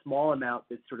 with a small amount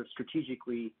that's sort of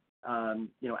strategically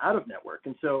out of network.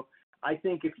 And so I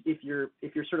think if you're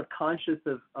sort of conscious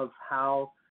of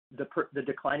how the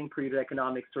declining per unit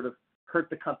economics sort of hurt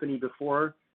the company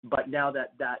before, but now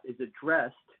that is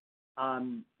addressed,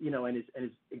 and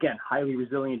is again highly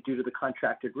resilient due to the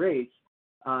contracted rates,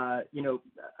 I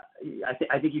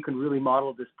think you can really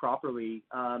model this properly,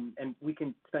 and we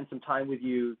can spend some time with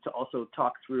you to also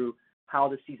talk through how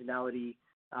the seasonality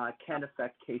can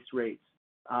affect case rates.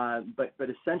 But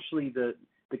essentially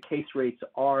the case rates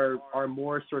are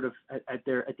more sort of at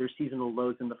their seasonal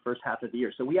lows in the first half of the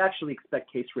year. So we actually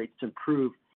expect case rates to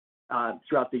improve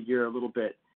throughout the year a little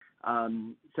bit.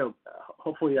 So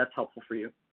hopefully that's helpful for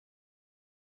you.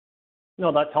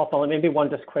 No, that's helpful. And maybe one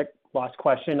just quick last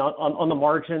question. On the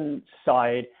margin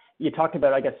side, you talked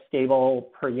about, I guess, stable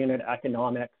per unit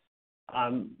economics.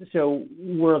 So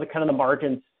were the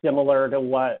margins similar to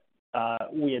what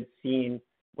we had seen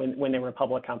when they were a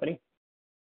public company?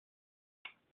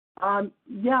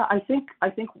 Yeah, I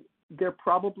think they're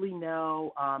probably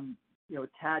now a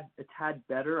tad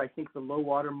better. I think the low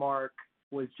water mark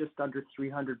was just under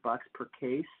 $300 per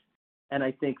case, and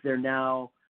I think they've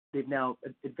now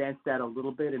advanced that a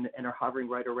little bit and are hovering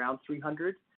right around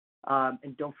 300.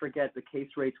 And don't forget, the case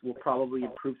rates will probably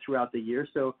improve throughout the year.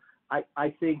 So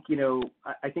I think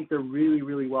they're really,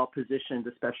 really well positioned,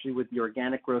 especially with the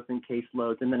organic growth in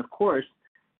caseloads, and then of course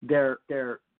their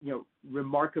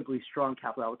remarkably strong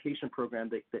capital allocation program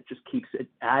that just keeps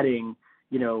adding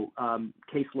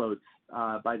caseloads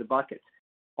by the bucket.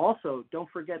 Also, don't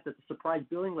forget that the surprise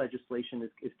billing legislation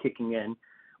is kicking in,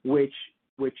 which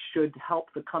should help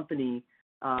the company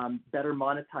better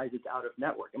monetize its out of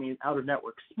network. I mean, out of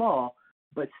network's small,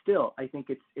 but still, I think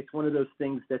it's one of those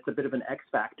things that's a bit of an X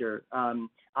factor.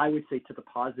 I would say to the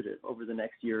positive over the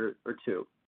next year or two.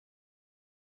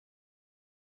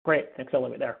 Great, thanks. I'll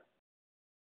leave it there.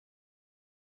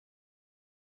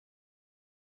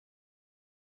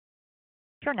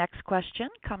 Your next question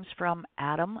comes from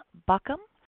Adam Buckham,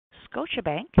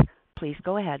 Scotiabank. Please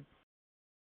go ahead.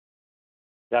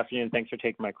 Good afternoon. Thanks for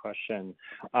taking my question.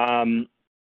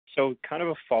 So kind of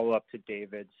a follow-up to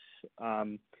David's.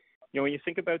 When you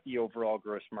think about the overall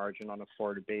gross margin on a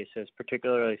forward basis,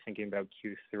 particularly thinking about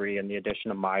Q3 and the addition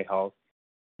of MyHealth,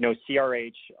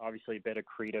 CRH obviously a bit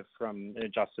accretive from an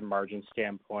adjusted margin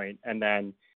standpoint, and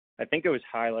then I think it was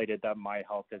highlighted that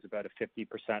MyHealth is about a 50%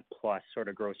 plus sort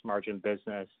of gross margin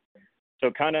business.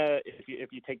 So kind of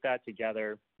if you take that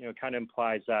together, it kind of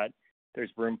implies that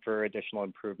there's room for additional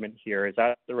improvement here. Is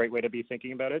that the right way to be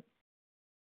thinking about it?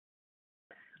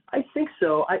 I think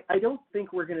so. I don't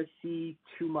think we're going to see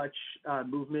too much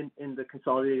movement in the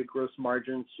consolidated gross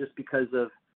margins just because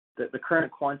of the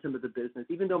current quantum of the business.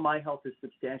 Even though MyHealth is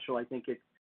substantial, I think it's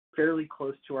fairly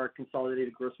close to our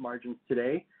consolidated gross margins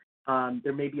today.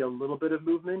 There may be a little bit of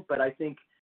movement, but I think,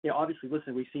 obviously,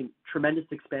 listen, we've seen tremendous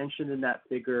expansion in that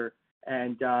figure,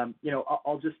 and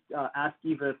I'll just ask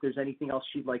Eva if there's anything else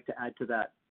she'd like to add to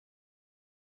that.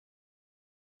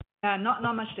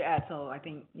 Not much to add, so I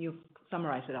think you've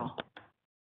summarized it all.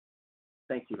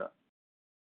 Thanks, Eva.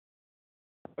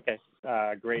 Okay,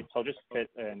 great. So I'll just fit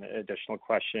an additional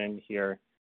question here.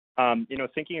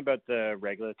 Thinking about the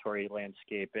regulatory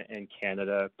landscape in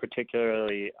Canada,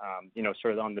 particularly,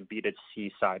 sort of on the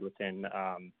B2C side within,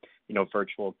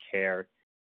 virtual care,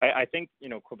 I think,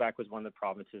 Quebec was one of the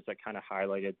provinces that kind of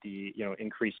highlighted the,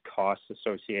 increased costs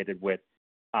associated with,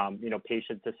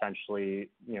 patients essentially,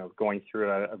 going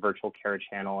through a virtual care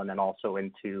channel and then also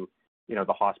into,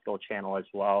 the hospital channel as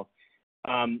well.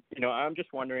 I'm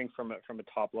just wondering from a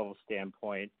top level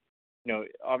standpoint,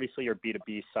 obviously your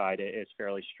B2B side is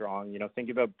fairly strong.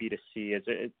 Thinking about B2C,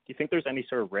 do you think there's any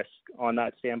sort of risk on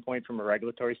that standpoint from a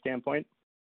regulatory standpoint?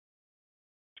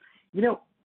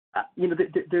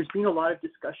 There's been a lot of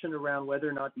discussion around whether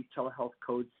or not these telehealth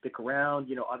codes stick around.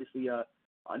 Obviously,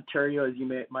 Ontario, as you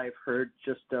might have heard,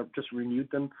 just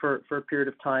renewed them for a period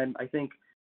of time. I think,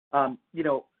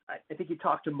 I think you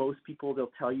talk to most people,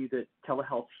 they'll tell you that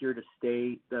telehealth's here to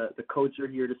stay. The codes are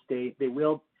here to stay.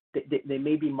 They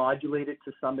may be modulated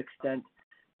to some extent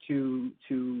to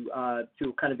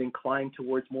kind of incline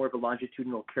towards more of a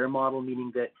longitudinal care model,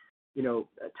 meaning that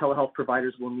telehealth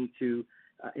providers will need to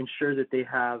ensure that they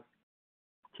have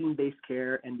team-based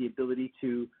care and the ability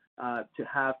to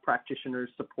have practitioners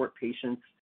support patients,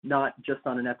 not just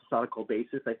on an episodical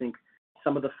basis. I think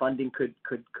some of the funding could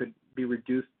be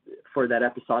reduced for that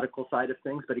episodical side of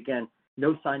things, but again,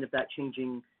 no sign of that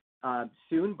changing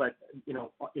soon. But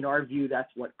in our view, that's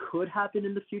what could happen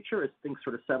in the future as things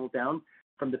sort of settle down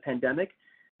from the pandemic.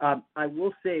 I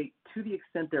will say, to the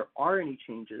extent there are any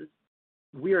changes,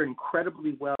 we are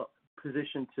incredibly well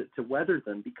positioned to weather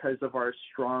them because of our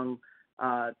strong,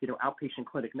 outpatient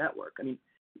clinic network. I mean,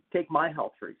 take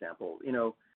MyHealth, for example.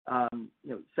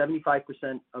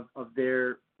 75% of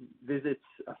their visits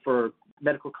for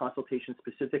medical consultation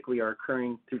specifically are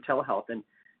occurring through telehealth,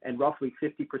 and roughly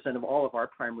 50% of all of our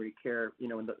primary care,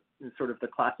 in sort of the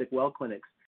classic well clinics.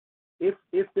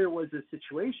 If there was a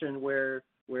situation where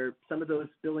some of those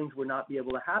billings would not be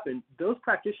able to happen, those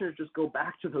practitioners just go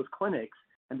back to those clinics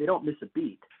and they don't miss a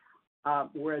beat.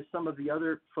 whereas some of the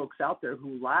other folks out there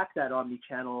who lack that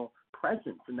omni-channel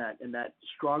presence and that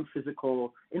strong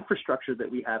physical infrastructure that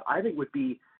we have, I think would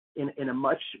be in a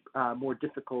much more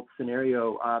difficult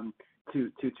scenario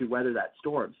to weather that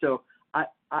storm. So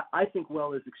I think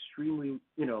WELL is extremely,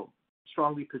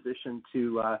 strongly positioned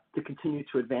to continue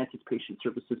to advance its patient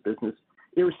services business,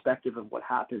 irrespective of what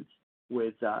happens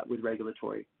with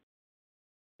regulatory.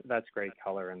 That's great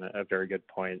color and a very good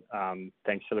point.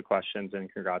 Thanks for the questions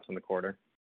and congrats on the quarter.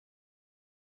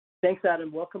 Thanks,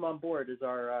 Adam. Welcome on board as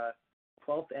our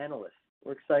 12th analyst.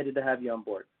 We're excited to have you on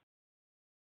board.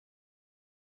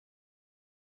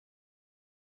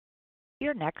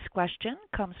 Your next question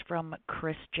comes from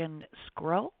Christian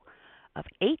Sgro of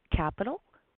 8 Capital.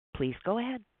 Please go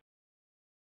ahead.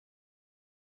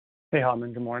 Hey,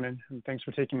 Haman. Good morning, and thanks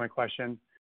for taking my question.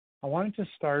 I wanted to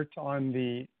start on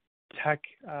the tech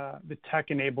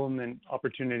enablement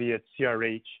opportunity at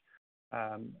CRH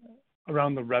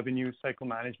around the revenue cycle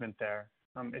management there.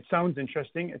 It sounds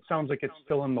interesting. It sounds like it's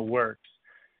still in the works.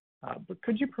 But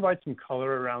could you provide some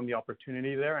color around the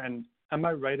opportunity there? And am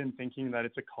I right in thinking that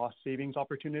it's a cost savings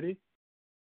opportunity?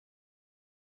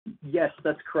 Yes,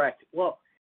 that's correct. Well,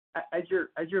 as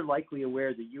you're likely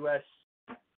aware, the U.S.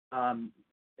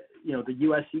 The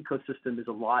U.S. ecosystem is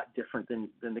a lot different than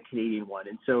the Canadian one,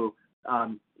 and so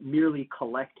merely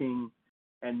collecting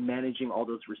and managing all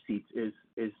those receipts is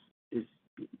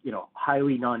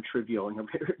highly non-trivial and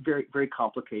very, very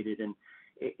complicated. And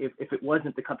if it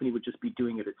wasn't, the company would just be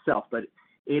doing it itself. But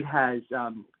it has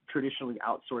traditionally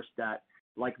outsourced that,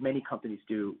 like many companies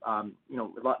do.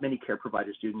 Many care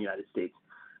providers do in the United States.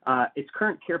 Its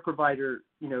current care provider,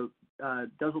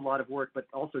 does a lot of work, but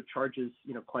also charges,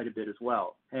 quite a bit as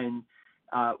well. And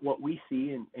what we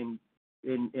see in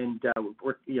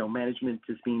work, management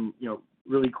has been,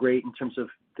 really great in terms of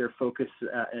their focus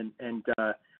and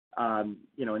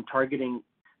in targeting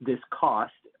this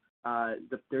cost.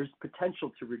 There's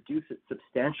potential to reduce it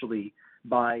substantially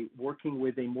by working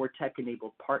with a more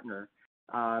tech-enabled partner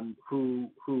who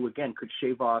again could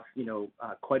shave off,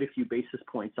 quite a few basis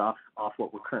points off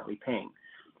what we're currently paying.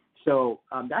 So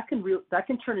that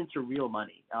can turn into real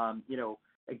money.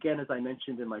 Again, as I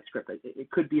mentioned in my script,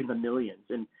 it could be in the millions.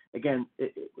 And again,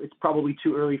 it's probably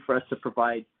too early for us to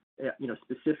provide,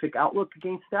 specific outlook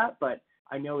against that. But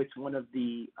I know it's one of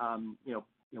the,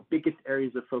 biggest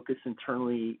areas of focus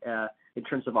internally in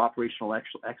terms of operational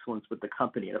excellence with the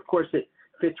company. And of course, it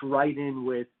fits right in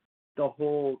with the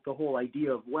whole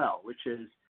idea of WELL, which is,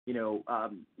 we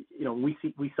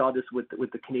saw this with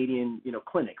the Canadian,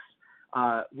 clinics.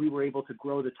 We were able to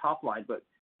grow the top line, but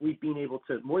we've been able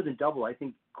to more than double, I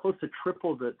think close to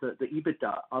triple the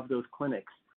EBITDA of those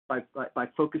clinics by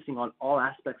focusing on all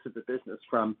aspects of the business,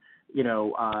 from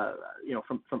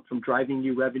driving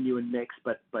new revenue and mix,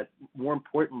 but more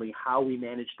importantly, how we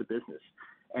manage the business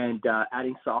and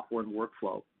adding software and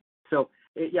workflow. So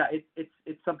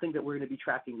it's something that we're going to be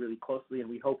tracking really closely, and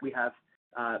we hope we have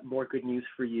more good news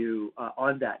for you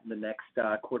on that in the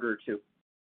next quarter or two.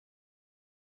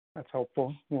 That's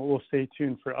helpful. We'll stay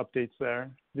tuned for updates there.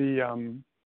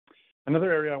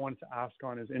 Another area I wanted to ask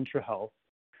on is IntraHealth.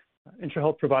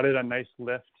 IntraHealth provided a nice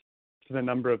lift to the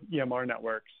number of EMR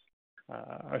networks,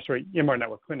 EMR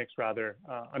network clinics rather,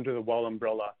 under the WELL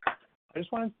umbrella. I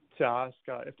just wanted to ask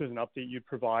if there's an update you'd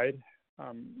provide,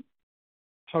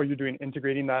 how you're doing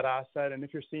integrating that asset, and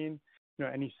if you're seeing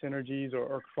any synergies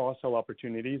or cross-sell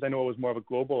opportunities. I know it was more of a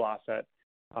global asset,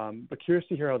 but curious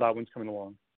to hear how that one's coming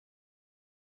along.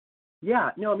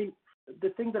 Yeah, no, I mean, the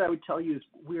thing that I would tell you is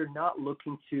we're not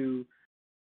looking to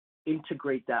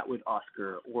integrate that with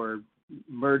Oscar or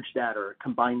merge that or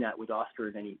combine that with Oscar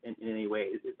in any way.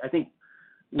 I think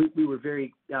we were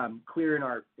very clear in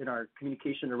our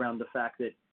communication around the fact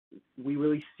that we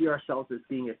really see ourselves as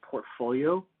being a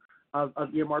portfolio of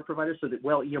EMR providers. So that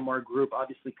WELL EMR Group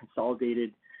obviously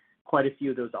consolidated quite a few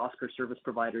of those Oscar service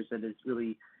providers and has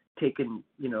really taken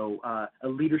a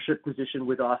leadership position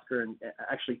with Oscar and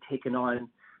actually taken on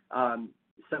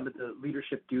some of the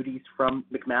leadership duties from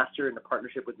McMaster in the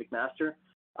partnership with McMaster.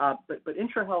 But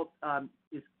IntraHealth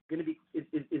is going to be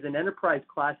is an enterprise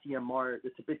class EMR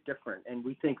that's a bit different, and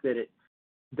we think that it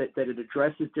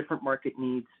addresses different market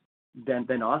needs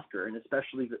than Oscar, and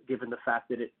especially given the fact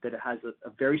that it has a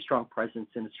very strong presence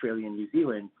in Australia and New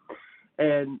Zealand.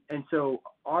 And so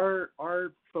our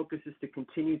focus is to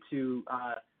continue to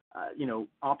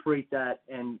operate that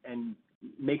and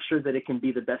make sure that it can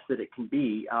be the best that it can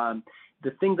be.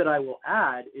 The thing that I will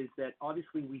add is that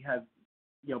obviously we have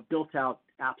built out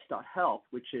apps.health,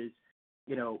 which is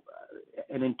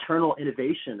an internal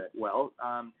innovation at WELL,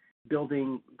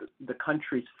 building the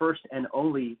country's first and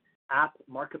only app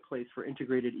marketplace for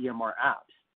integrated EMR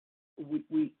apps.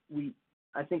 We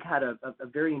I think had a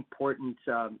very important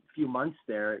few months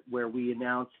there where we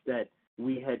announced that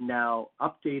we had now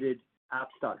updated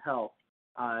apps.health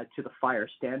to the FHIR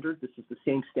standard. This is the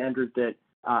same standard that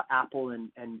Apple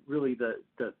and really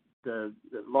the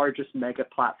largest mega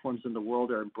platforms in the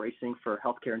world are embracing for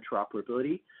healthcare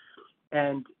interoperability.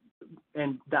 And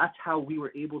that's how we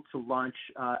were able to launch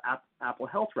Apple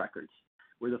Health Records.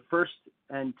 We're the first,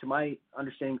 and to my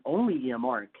understanding, only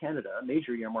EMR in Canada, a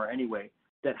major EMR anyway,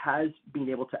 that has been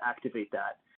able to activate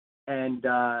that. And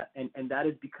that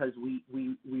is because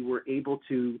we were able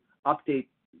to update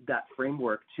that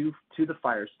framework to the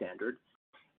FHIR standard.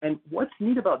 And what's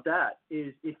neat about that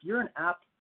is if you're an app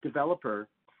developer,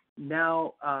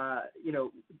 now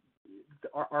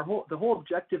the whole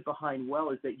objective behind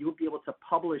WELL is that you'll be able to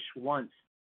publish once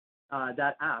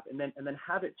that app and then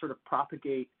have it sort of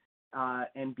propagate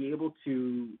and be able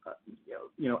to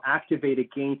activate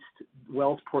against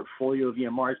WELL's portfolio of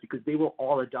EMRs because they will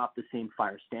all adopt the same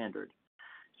FHIR standard.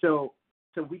 So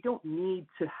we don't need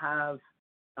to have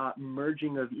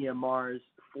merging of EMRs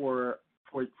for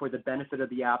the benefit of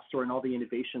the App Store and all the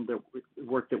innovation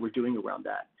work that we're doing around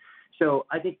that. So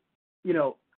I think,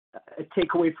 a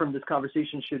takeaway from this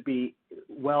conversation should be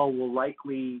WELL will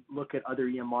likely look at other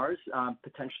EMRs,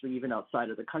 potentially even outside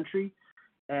of the country,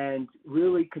 and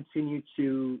really continue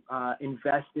to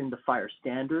invest in the FHIR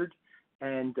standard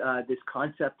and this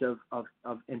concept of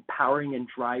empowering and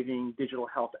driving digital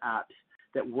health apps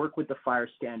that work with the FHIR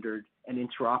standard and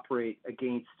interoperate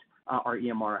against our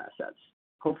EMR assets.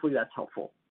 Hopefully that's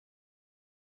helpful.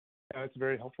 Yeah, it's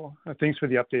very helpful. Thanks for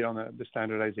the update on the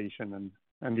standardization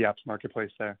and the apps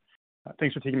marketplace there.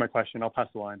 Thanks for taking my question. I'll pass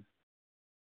the line.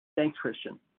 Thanks,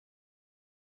 Christian.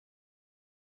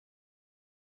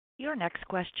 Your next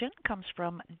question comes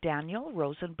from Daniel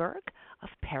Rosenberg of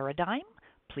Paradigm.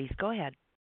 Please go ahead.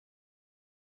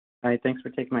 Hi, thanks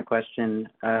for taking my question.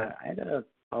 I had a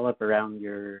follow-up around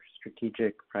your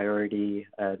strategic priority.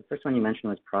 The first one you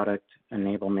mentioned was product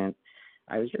enablement.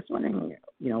 I was just wondering,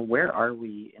 where are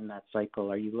we in that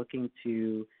cycle? Are you looking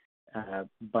to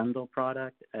bundle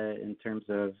product in terms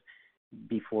of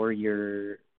before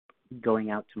you're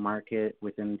going out to market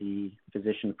within the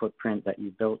physician footprint that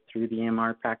you built through the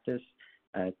EMR practice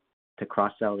to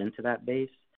cross-sell into that base?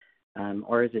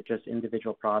 Or is it just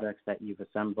individual products that you've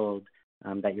assembled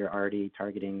that you're already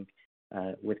targeting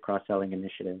with cross-selling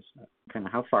initiatives? Kind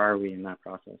of how far are we in that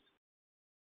process?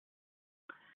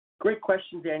 Great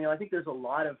question, Daniel. I think there's a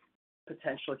lot of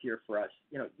potential here for us.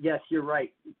 Yes, you're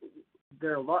right.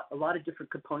 There are a lot of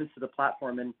different components to the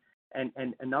platform, and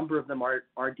a number of them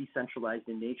are decentralized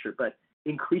in nature. But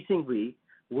increasingly,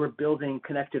 we're building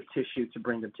connective tissue to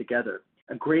bring them together.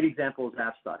 A great example is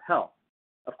apps.health,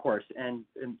 of course, and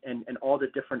all the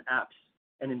different apps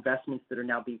and investments that are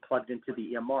now being plugged into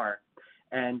the EMR.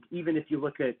 And even if you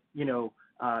look at,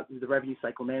 the revenue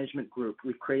cycle management group,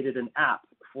 we've created an app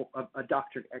for a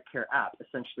doctor care app,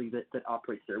 essentially, that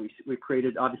operates there. We've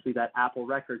created, obviously, that Apple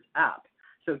Records app.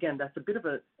 So again, that's a bit of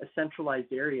a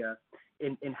centralized area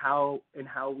in how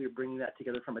we're bringing that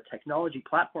together from a technology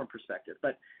platform perspective.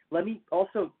 But let me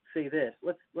also say this: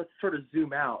 let's sort of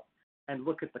zoom out and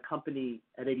look at the company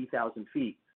at 80,000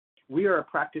 feet. We are a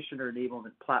practitioner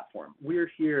enablement platform. We're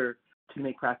here to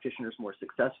make practitioners more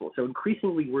successful. So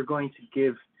increasingly, we're going to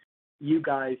give you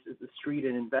guys as the street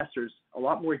and investors a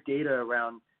lot more data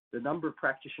around the number of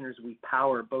practitioners we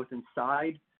power both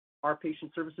inside our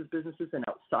patient services businesses and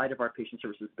outside of our patient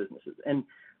services businesses. And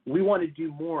we want to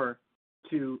do more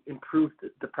to improve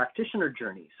the practitioner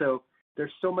journey. So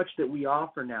there's so much that we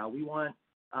offer now. We want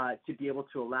to be able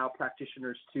to allow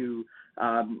practitioners to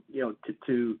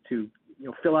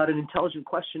fill out an intelligent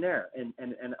questionnaire and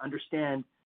understand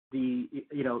the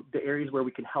areas where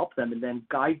we can help them and then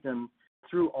guide them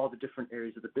through all the different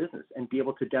areas of the business and be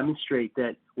able to demonstrate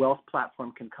that WELL's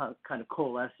platform can kind of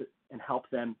coalesce and help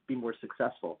them be more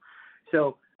successful.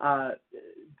 So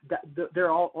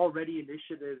there are already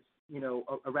initiatives,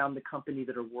 around the company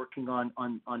that are working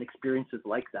on experiences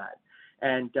like that.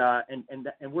 And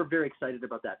we're very excited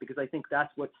about that because I think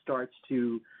that's what starts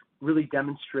to really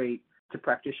demonstrate to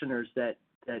practitioners that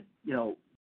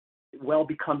WELL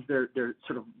becomes their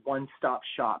sort of one-stop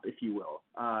shop, if you will,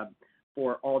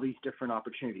 for all these different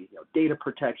opportunities, data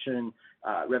protection,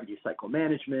 revenue cycle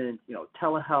management,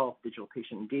 telehealth, digital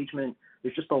patient engagement.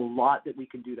 There's just a lot that we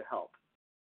can do to help.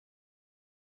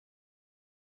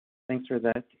 Thanks for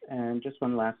that. And just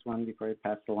one last one before I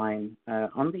pass the line.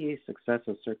 On the success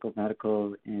of Circle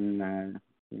Medical in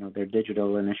their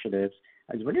digital initiatives,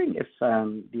 I was wondering if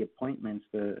the appointments,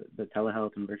 the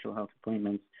telehealth and virtual health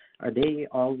appointments, are they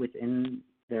all within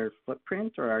their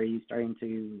footprint, or are you starting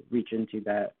to reach into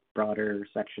that broader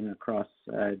section across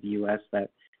the U.S. that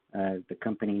the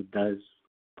company does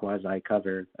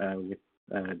quasi-cover with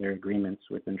their agreements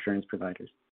with insurance providers?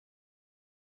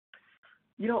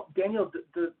 Daniel,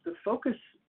 the focus,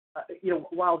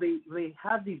 while they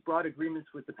have these broad agreements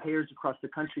with the payers across the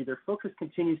country, their focus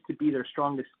continues to be their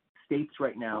strongest states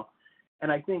right now.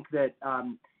 And I think that,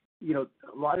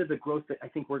 a lot of the growth that I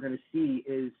think we're going to see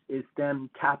is them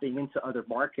tapping into other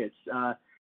markets.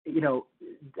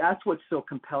 That's what's so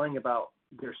compelling about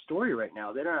their story right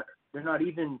now. They're not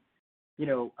even,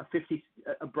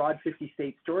 a broad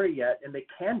 50-state story yet, and they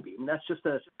can be. And that's just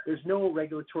there's no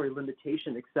regulatory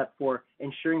limitation except for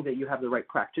ensuring that you have the right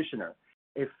practitioner.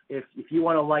 If you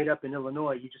want to light up in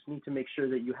Illinois, you just need to make sure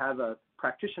that you have a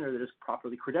practitioner that is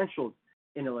properly credentialed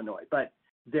in Illinois. But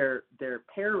their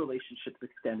payer relationships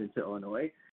extend into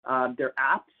Illinois. Their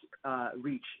apps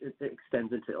reach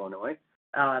extends into Illinois.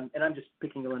 And I'm just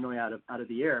picking Illinois out of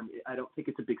the air. I don't think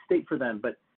it's a big state for them,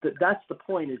 but that's the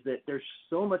point, is that there's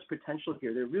so much potential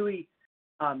here. They're really,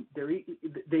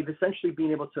 they've essentially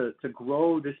been able to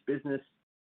grow this business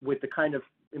with the kind of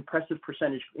impressive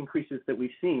percentage increases that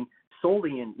we've seen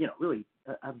solely in, really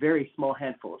a very small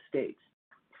handful of states.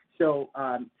 So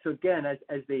again,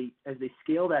 as they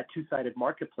scale that two-sided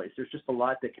marketplace, there's just a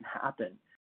lot that can happen,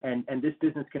 and this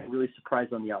business can really surprise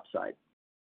on the upside.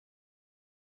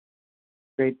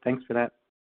 Great, thanks for that.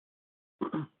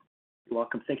 You're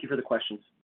welcome. Thank you for the questions.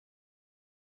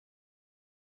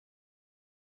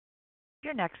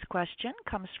 Your next question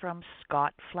comes from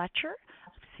Scott Fletcher,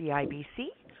 CIBC.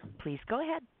 Please go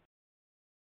ahead.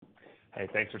 Hey,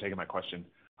 thanks for taking my question.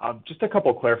 Just a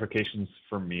couple of clarifications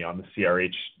for me on the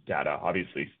CRH data.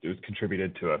 Obviously, it was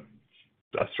contributed to a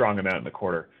strong amount in the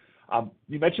quarter.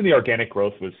 You mentioned the organic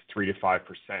growth was 3 to 5%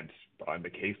 on the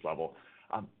case level.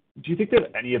 Do you think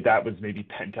that any of that was maybe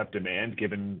pent-up demand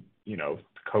given,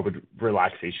 COVID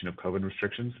relaxation of COVID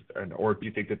restrictions? Or do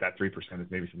you think that 3% is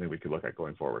maybe something we could look at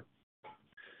going forward?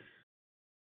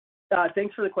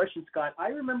 Thanks for the question, Scott. I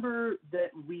remember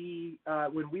that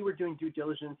when we were doing due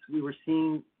diligence, we were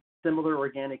seeing similar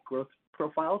organic growth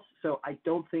profiles. So I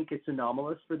don't think it's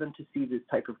anomalous for them to see this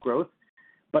type of growth.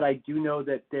 But I do know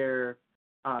that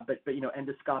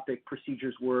endoscopic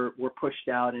procedures were pushed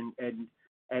out, and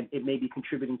it may be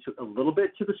contributing to a little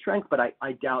bit to the strength. But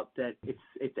I doubt that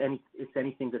it's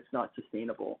anything that's not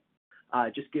sustainable.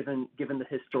 Just given the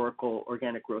historical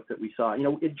organic growth that we saw.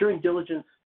 During diligence,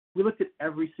 we looked at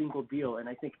every single deal, and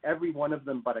I think every one of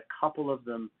them, but a couple of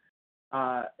them,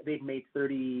 they'd made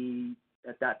 30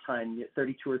 at that time,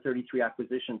 32 or 33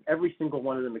 acquisitions. Every single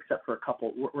one of them, except for a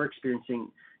couple, were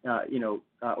experiencing,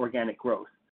 organic growth.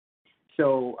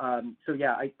 So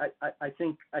yeah, I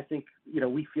think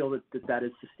we feel that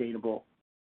is sustainable.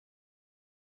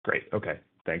 Great. Okay.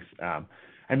 Thanks.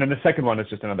 And then the second one is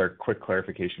just another quick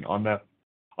clarification on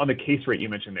the case rate you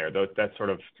mentioned there, that sort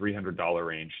of $300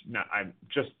 range. Now, I'm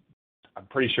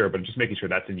pretty sure, but just making sure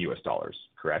that's in U.S. dollars,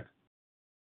 correct?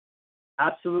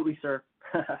 Absolutely, sir.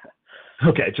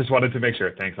 Okay, just wanted to make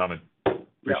sure. Thanks, Ahmed.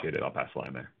 Appreciate it. I'll pass the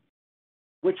line there.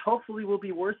 Which hopefully will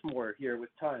be worth more here with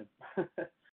time.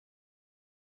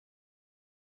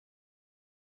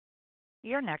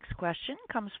 Your next question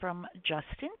comes from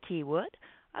Justin Keywood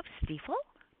of Stifel.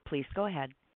 Please go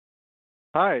ahead.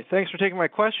 Hi, thanks for taking my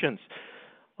questions.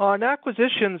 On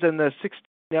acquisitions and the 16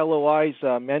 LOIs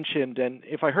mentioned, and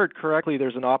if I heard correctly,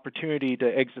 there's an opportunity to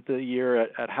exit the year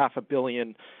at $500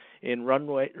 million in run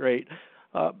rate.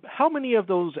 How many of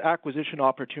those acquisition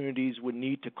opportunities would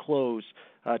need to close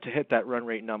to hit that run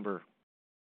rate number?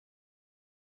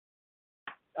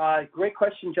 Great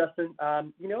question, Justin.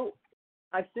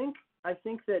 I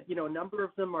think that a number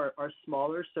of them are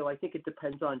smaller, so I think it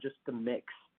depends on just the mix.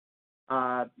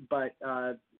 But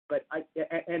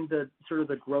the sort of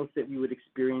the growth that we would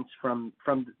experience from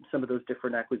some of those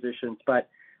different acquisitions. But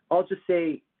I'll just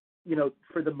say,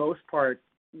 for the most part,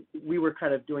 we were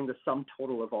kind of doing the sum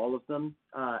total of all of them.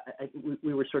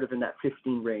 We were sort of in that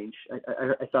 15 range.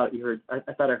 I thought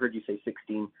I heard you say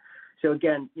 16. So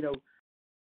again,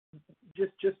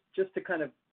 just to kind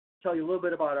of tell you a little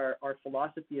bit about our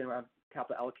philosophy around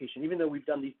capital allocation. Even though we've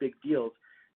done these big deals,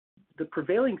 the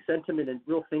prevailing sentiment and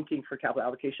real thinking for capital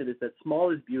allocation is that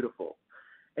small is beautiful.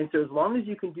 And so as long as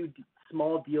you can do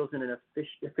small deals in an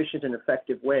efficient and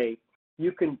effective way,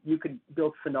 you can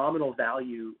build phenomenal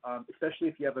value, especially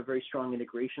if you have a very strong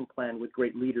integration plan with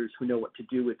great leaders who know what to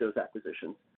do with those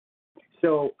acquisitions.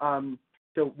 So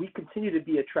we continue to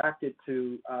be attracted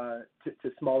to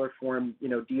smaller form,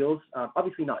 deals.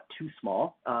 Obviously not too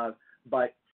small,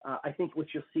 but I think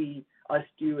what you'll see us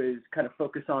do is kind of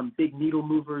focus on big needle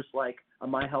movers like a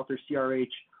MyHealth or CRH,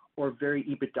 or very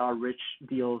EBITDA-rich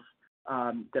deals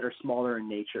that are smaller in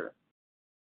nature.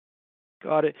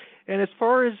 Got it. And as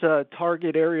far as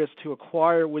target areas to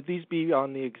acquire, would these be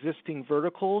on the existing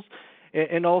verticals?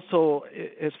 And also,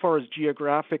 as far as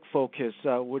geographic focus,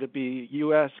 would it be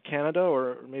U.S., Canada,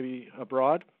 or maybe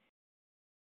abroad?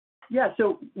 Yeah,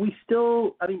 so we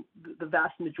still, I mean, the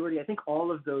vast majority, I think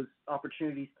all of those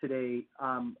opportunities today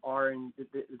are in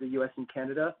the U.S. and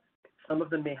Canada. Some of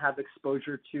them may have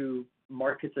exposure to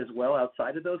markets as well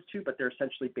outside of those two, but they're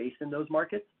essentially based in those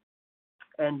markets.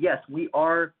 And yes, we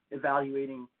are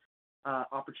evaluating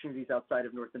opportunities outside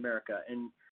of North America,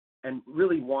 and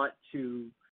really want to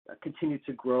continue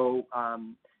to grow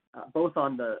both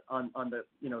on the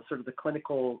sort of the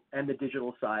clinical and the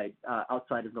digital side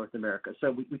outside of North America.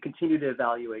 So we continue to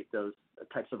evaluate those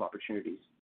types of opportunities.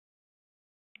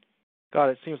 Got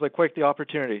it. Seems like quite the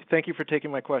opportunity. Thank you for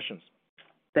taking my questions.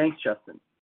 Thanks, Justin.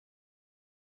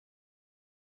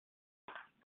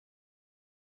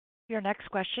 Your next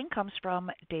question comes from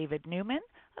David Newman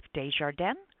of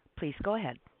Desjardins. Please go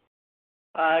ahead.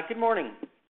 Good morning.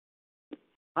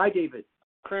 Hi, David.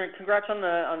 Congrats on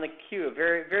the Q. A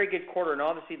very, very good quarter, and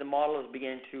obviously the model is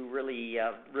beginning to really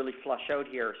flush out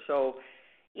here. So,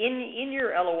 in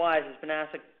your LOIs, it's been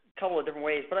asked a couple of different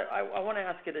ways, but I want to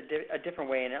ask it a different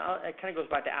way, and it kind of goes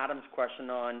back to Adam's question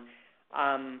on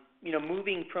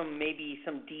moving from maybe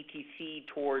some DTC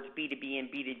towards B2B and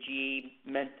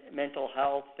B2G, mental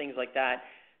health, things like that,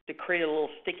 to create a little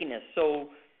stickiness. So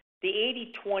the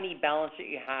 80-20 balance that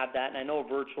you have that, and I know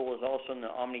virtual is also in the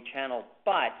omni-channel,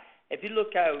 but if you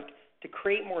look out to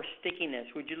create more stickiness,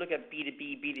 would you look at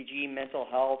B2B, B2G, mental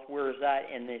health? Where is that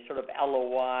in the sort of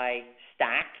LOI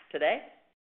stack today?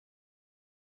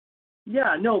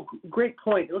 Yeah, no, great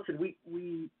point. Listen,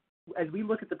 we as we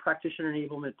look at the practitioner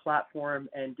enablement platform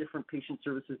and different patient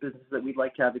services businesses that we'd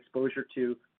like to have exposure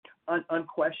to,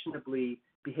 unquestionably,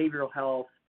 behavioral health,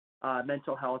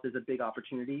 mental health is a big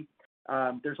opportunity.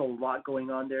 There's a lot going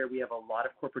on there. We have a lot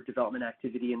of corporate development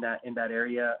activity in that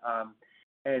area,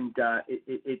 and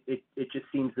it just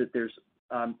seems that there's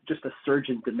just a surge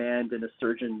in demand and a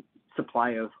surge in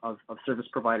supply of service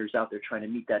providers out there trying to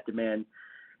meet that demand.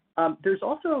 There's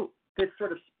also this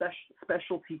sort of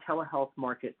specialty telehealth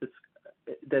market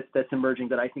that's emerging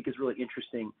that I think is really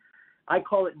interesting. I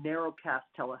call it narrowcast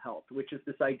telehealth, which is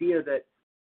this idea that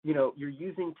you're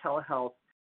using telehealth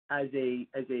as a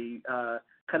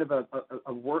kind of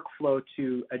a workflow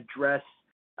to address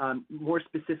more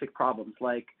specific problems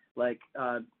like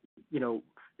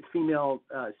female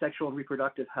sexual and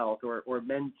reproductive health or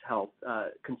men's health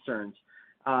concerns,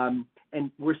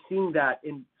 and we're seeing that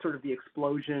in sort of the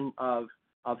explosion of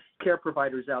care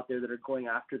providers out there that are going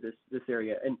after this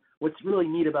area. And what's really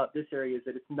neat about this area is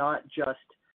that it's not just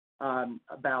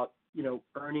about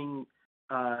earning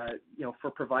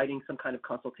for providing some kind of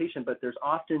consultation, but there's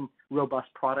often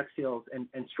robust product sales and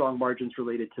strong margins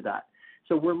related to that.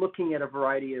 So we're looking at a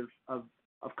variety of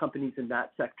companies in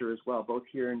that sector as well, both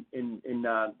here in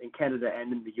Canada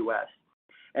and in the U.S.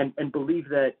 and believe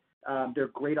that there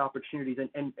are great opportunities,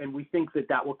 and we think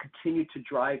that will continue to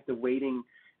drive the weighting.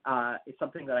 It's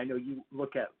something that I know you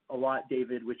look at a lot,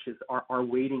 David, which is our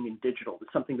weighting in digital.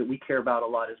 It's something that we care about a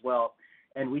lot as well,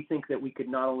 and we think that we could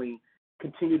not only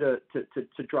continue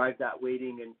to drive that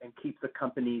weighting and keep the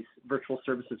company's virtual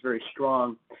services very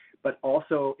strong, but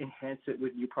also enhance it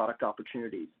with new product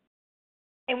opportunities.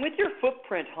 And with your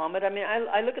footprint, Hamid, I mean,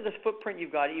 I look at this footprint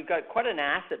you've got. You've got quite an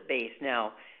asset base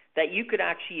now that you could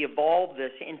actually evolve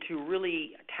this into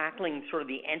really tackling sort of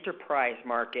the enterprise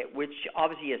market, which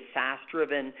obviously is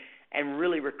SaaS-driven and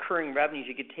really recurring revenues.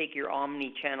 You could take your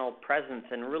omni-channel presence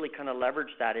and really kind of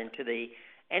leverage that into the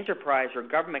enterprise or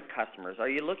government customers. Are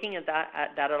you looking at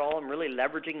that at all and really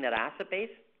leveraging that asset base?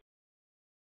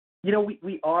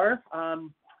 We are.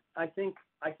 I think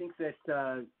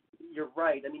that you're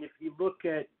right. I mean, if you look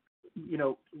at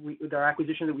with our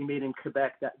acquisition that we made in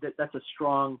Quebec, that's a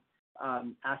strong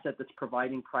asset that's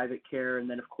providing private care, and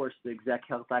then of course the Exec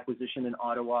Health acquisition in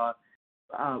Ottawa.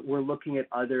 We're looking at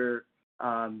other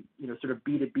sort of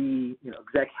B2B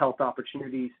Exec Health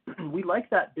opportunities. We like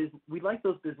that business. We like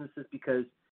those businesses because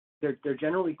they're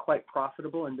generally quite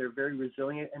profitable and they're very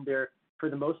resilient, and they're for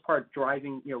the most part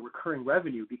driving recurring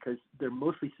revenue because they're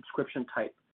mostly subscription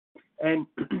type.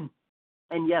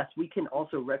 And yes, we can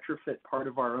also retrofit part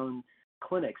of our own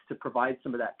clinics to provide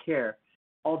some of that care,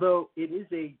 although it is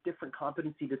a different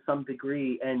competency to some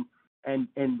degree, and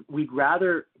we'd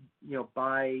rather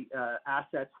buy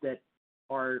assets that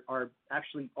are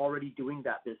actually already doing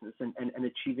that business and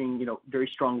achieving very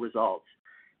strong results.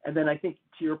 And then I think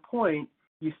to your point,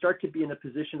 you start to be in a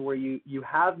position where you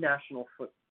have national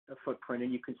footprint,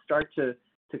 and you can start to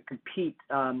compete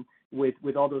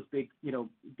with all those big,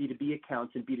 B2B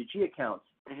accounts and B2G accounts.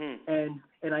 Mm-hmm.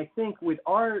 And I think with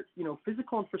our,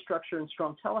 physical infrastructure and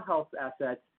strong telehealth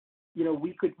assets,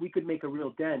 we could make a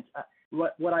real dent.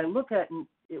 What I look at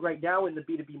right now in the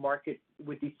B2B market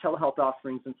with these telehealth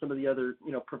offerings and some of the other,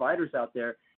 providers out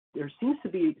there, there seems to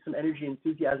be some energy and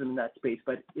enthusiasm in that space,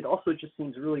 but it also just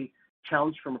seems really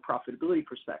challenged from a profitability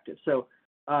perspective. So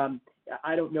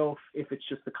I don't know if it's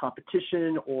just the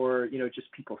competition or,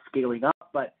 just people scaling up,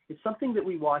 but it's something that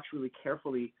we watch really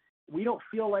carefully. We don't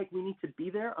feel like we need to be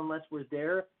there unless we're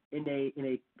there in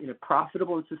a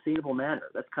profitable and sustainable manner.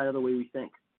 That's kind of the way we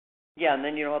think. Yeah, and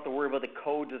then you don't have to worry about the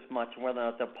codes as much and whether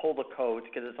or not they'll pull the codes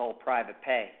because it's all private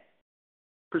pay.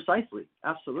 Precisely.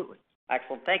 Absolutely.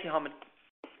 Excellent. Thank you, Hamid.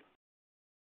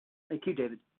 Thank you,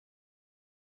 David.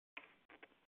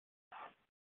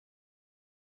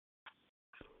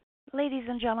 Ladies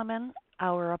and gentlemen,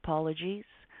 our apologies.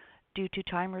 Due to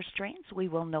time restraints, we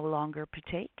will no longer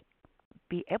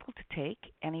be able to take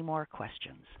any more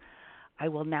questions. I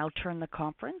will now turn the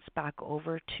conference back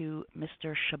over to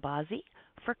Mr. Shahbazi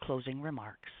for closing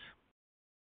remarks.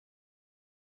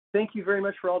 Thank you very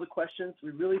much for all the questions.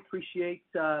 We really appreciate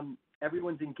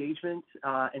everyone's engagement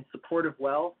and support of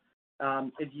WELL.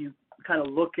 As you kind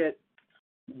of look at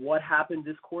what happened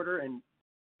this quarter, and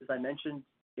as I mentioned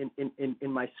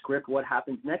in my script, what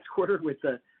happens next quarter with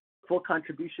the full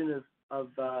contribution of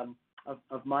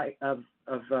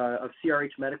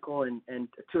CRH Medical and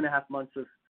 2.5 months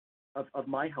of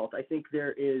my health, I think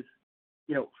there is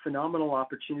phenomenal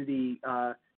opportunity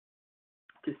to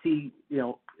see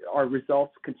our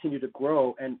results continue to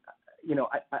grow, and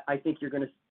I think you're going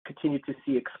to continue to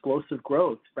see explosive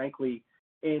growth, frankly,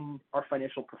 in our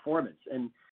financial performance,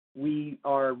 and we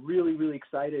are really, really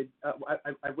excited.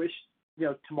 I wish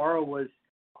tomorrow was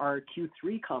our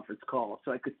Q3 conference call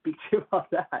so I could speak to you about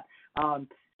that.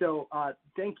 So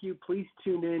thank you. Please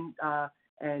tune in,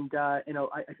 and I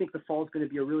think the fall is going to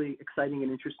be a really exciting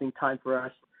and interesting time for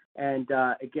us. And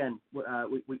again,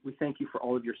 we thank you for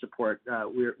all of your support.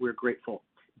 We're grateful.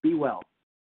 Be well.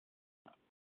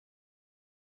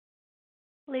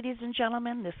 Ladies and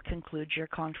gentlemen, this concludes your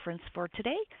conference for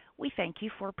today. We thank you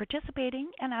for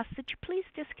participating and ask that you please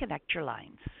disconnect your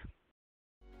lines.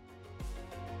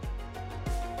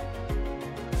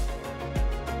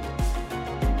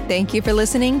 Thank you for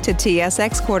listening to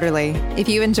TSX Quarterly. If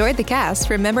you enjoyed the cast,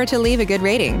 remember to leave a good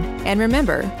rating. And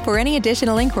remember, for any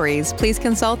additional inquiries, please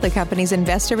consult the company's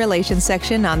investor relations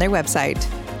section on their website.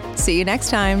 See you next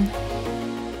time.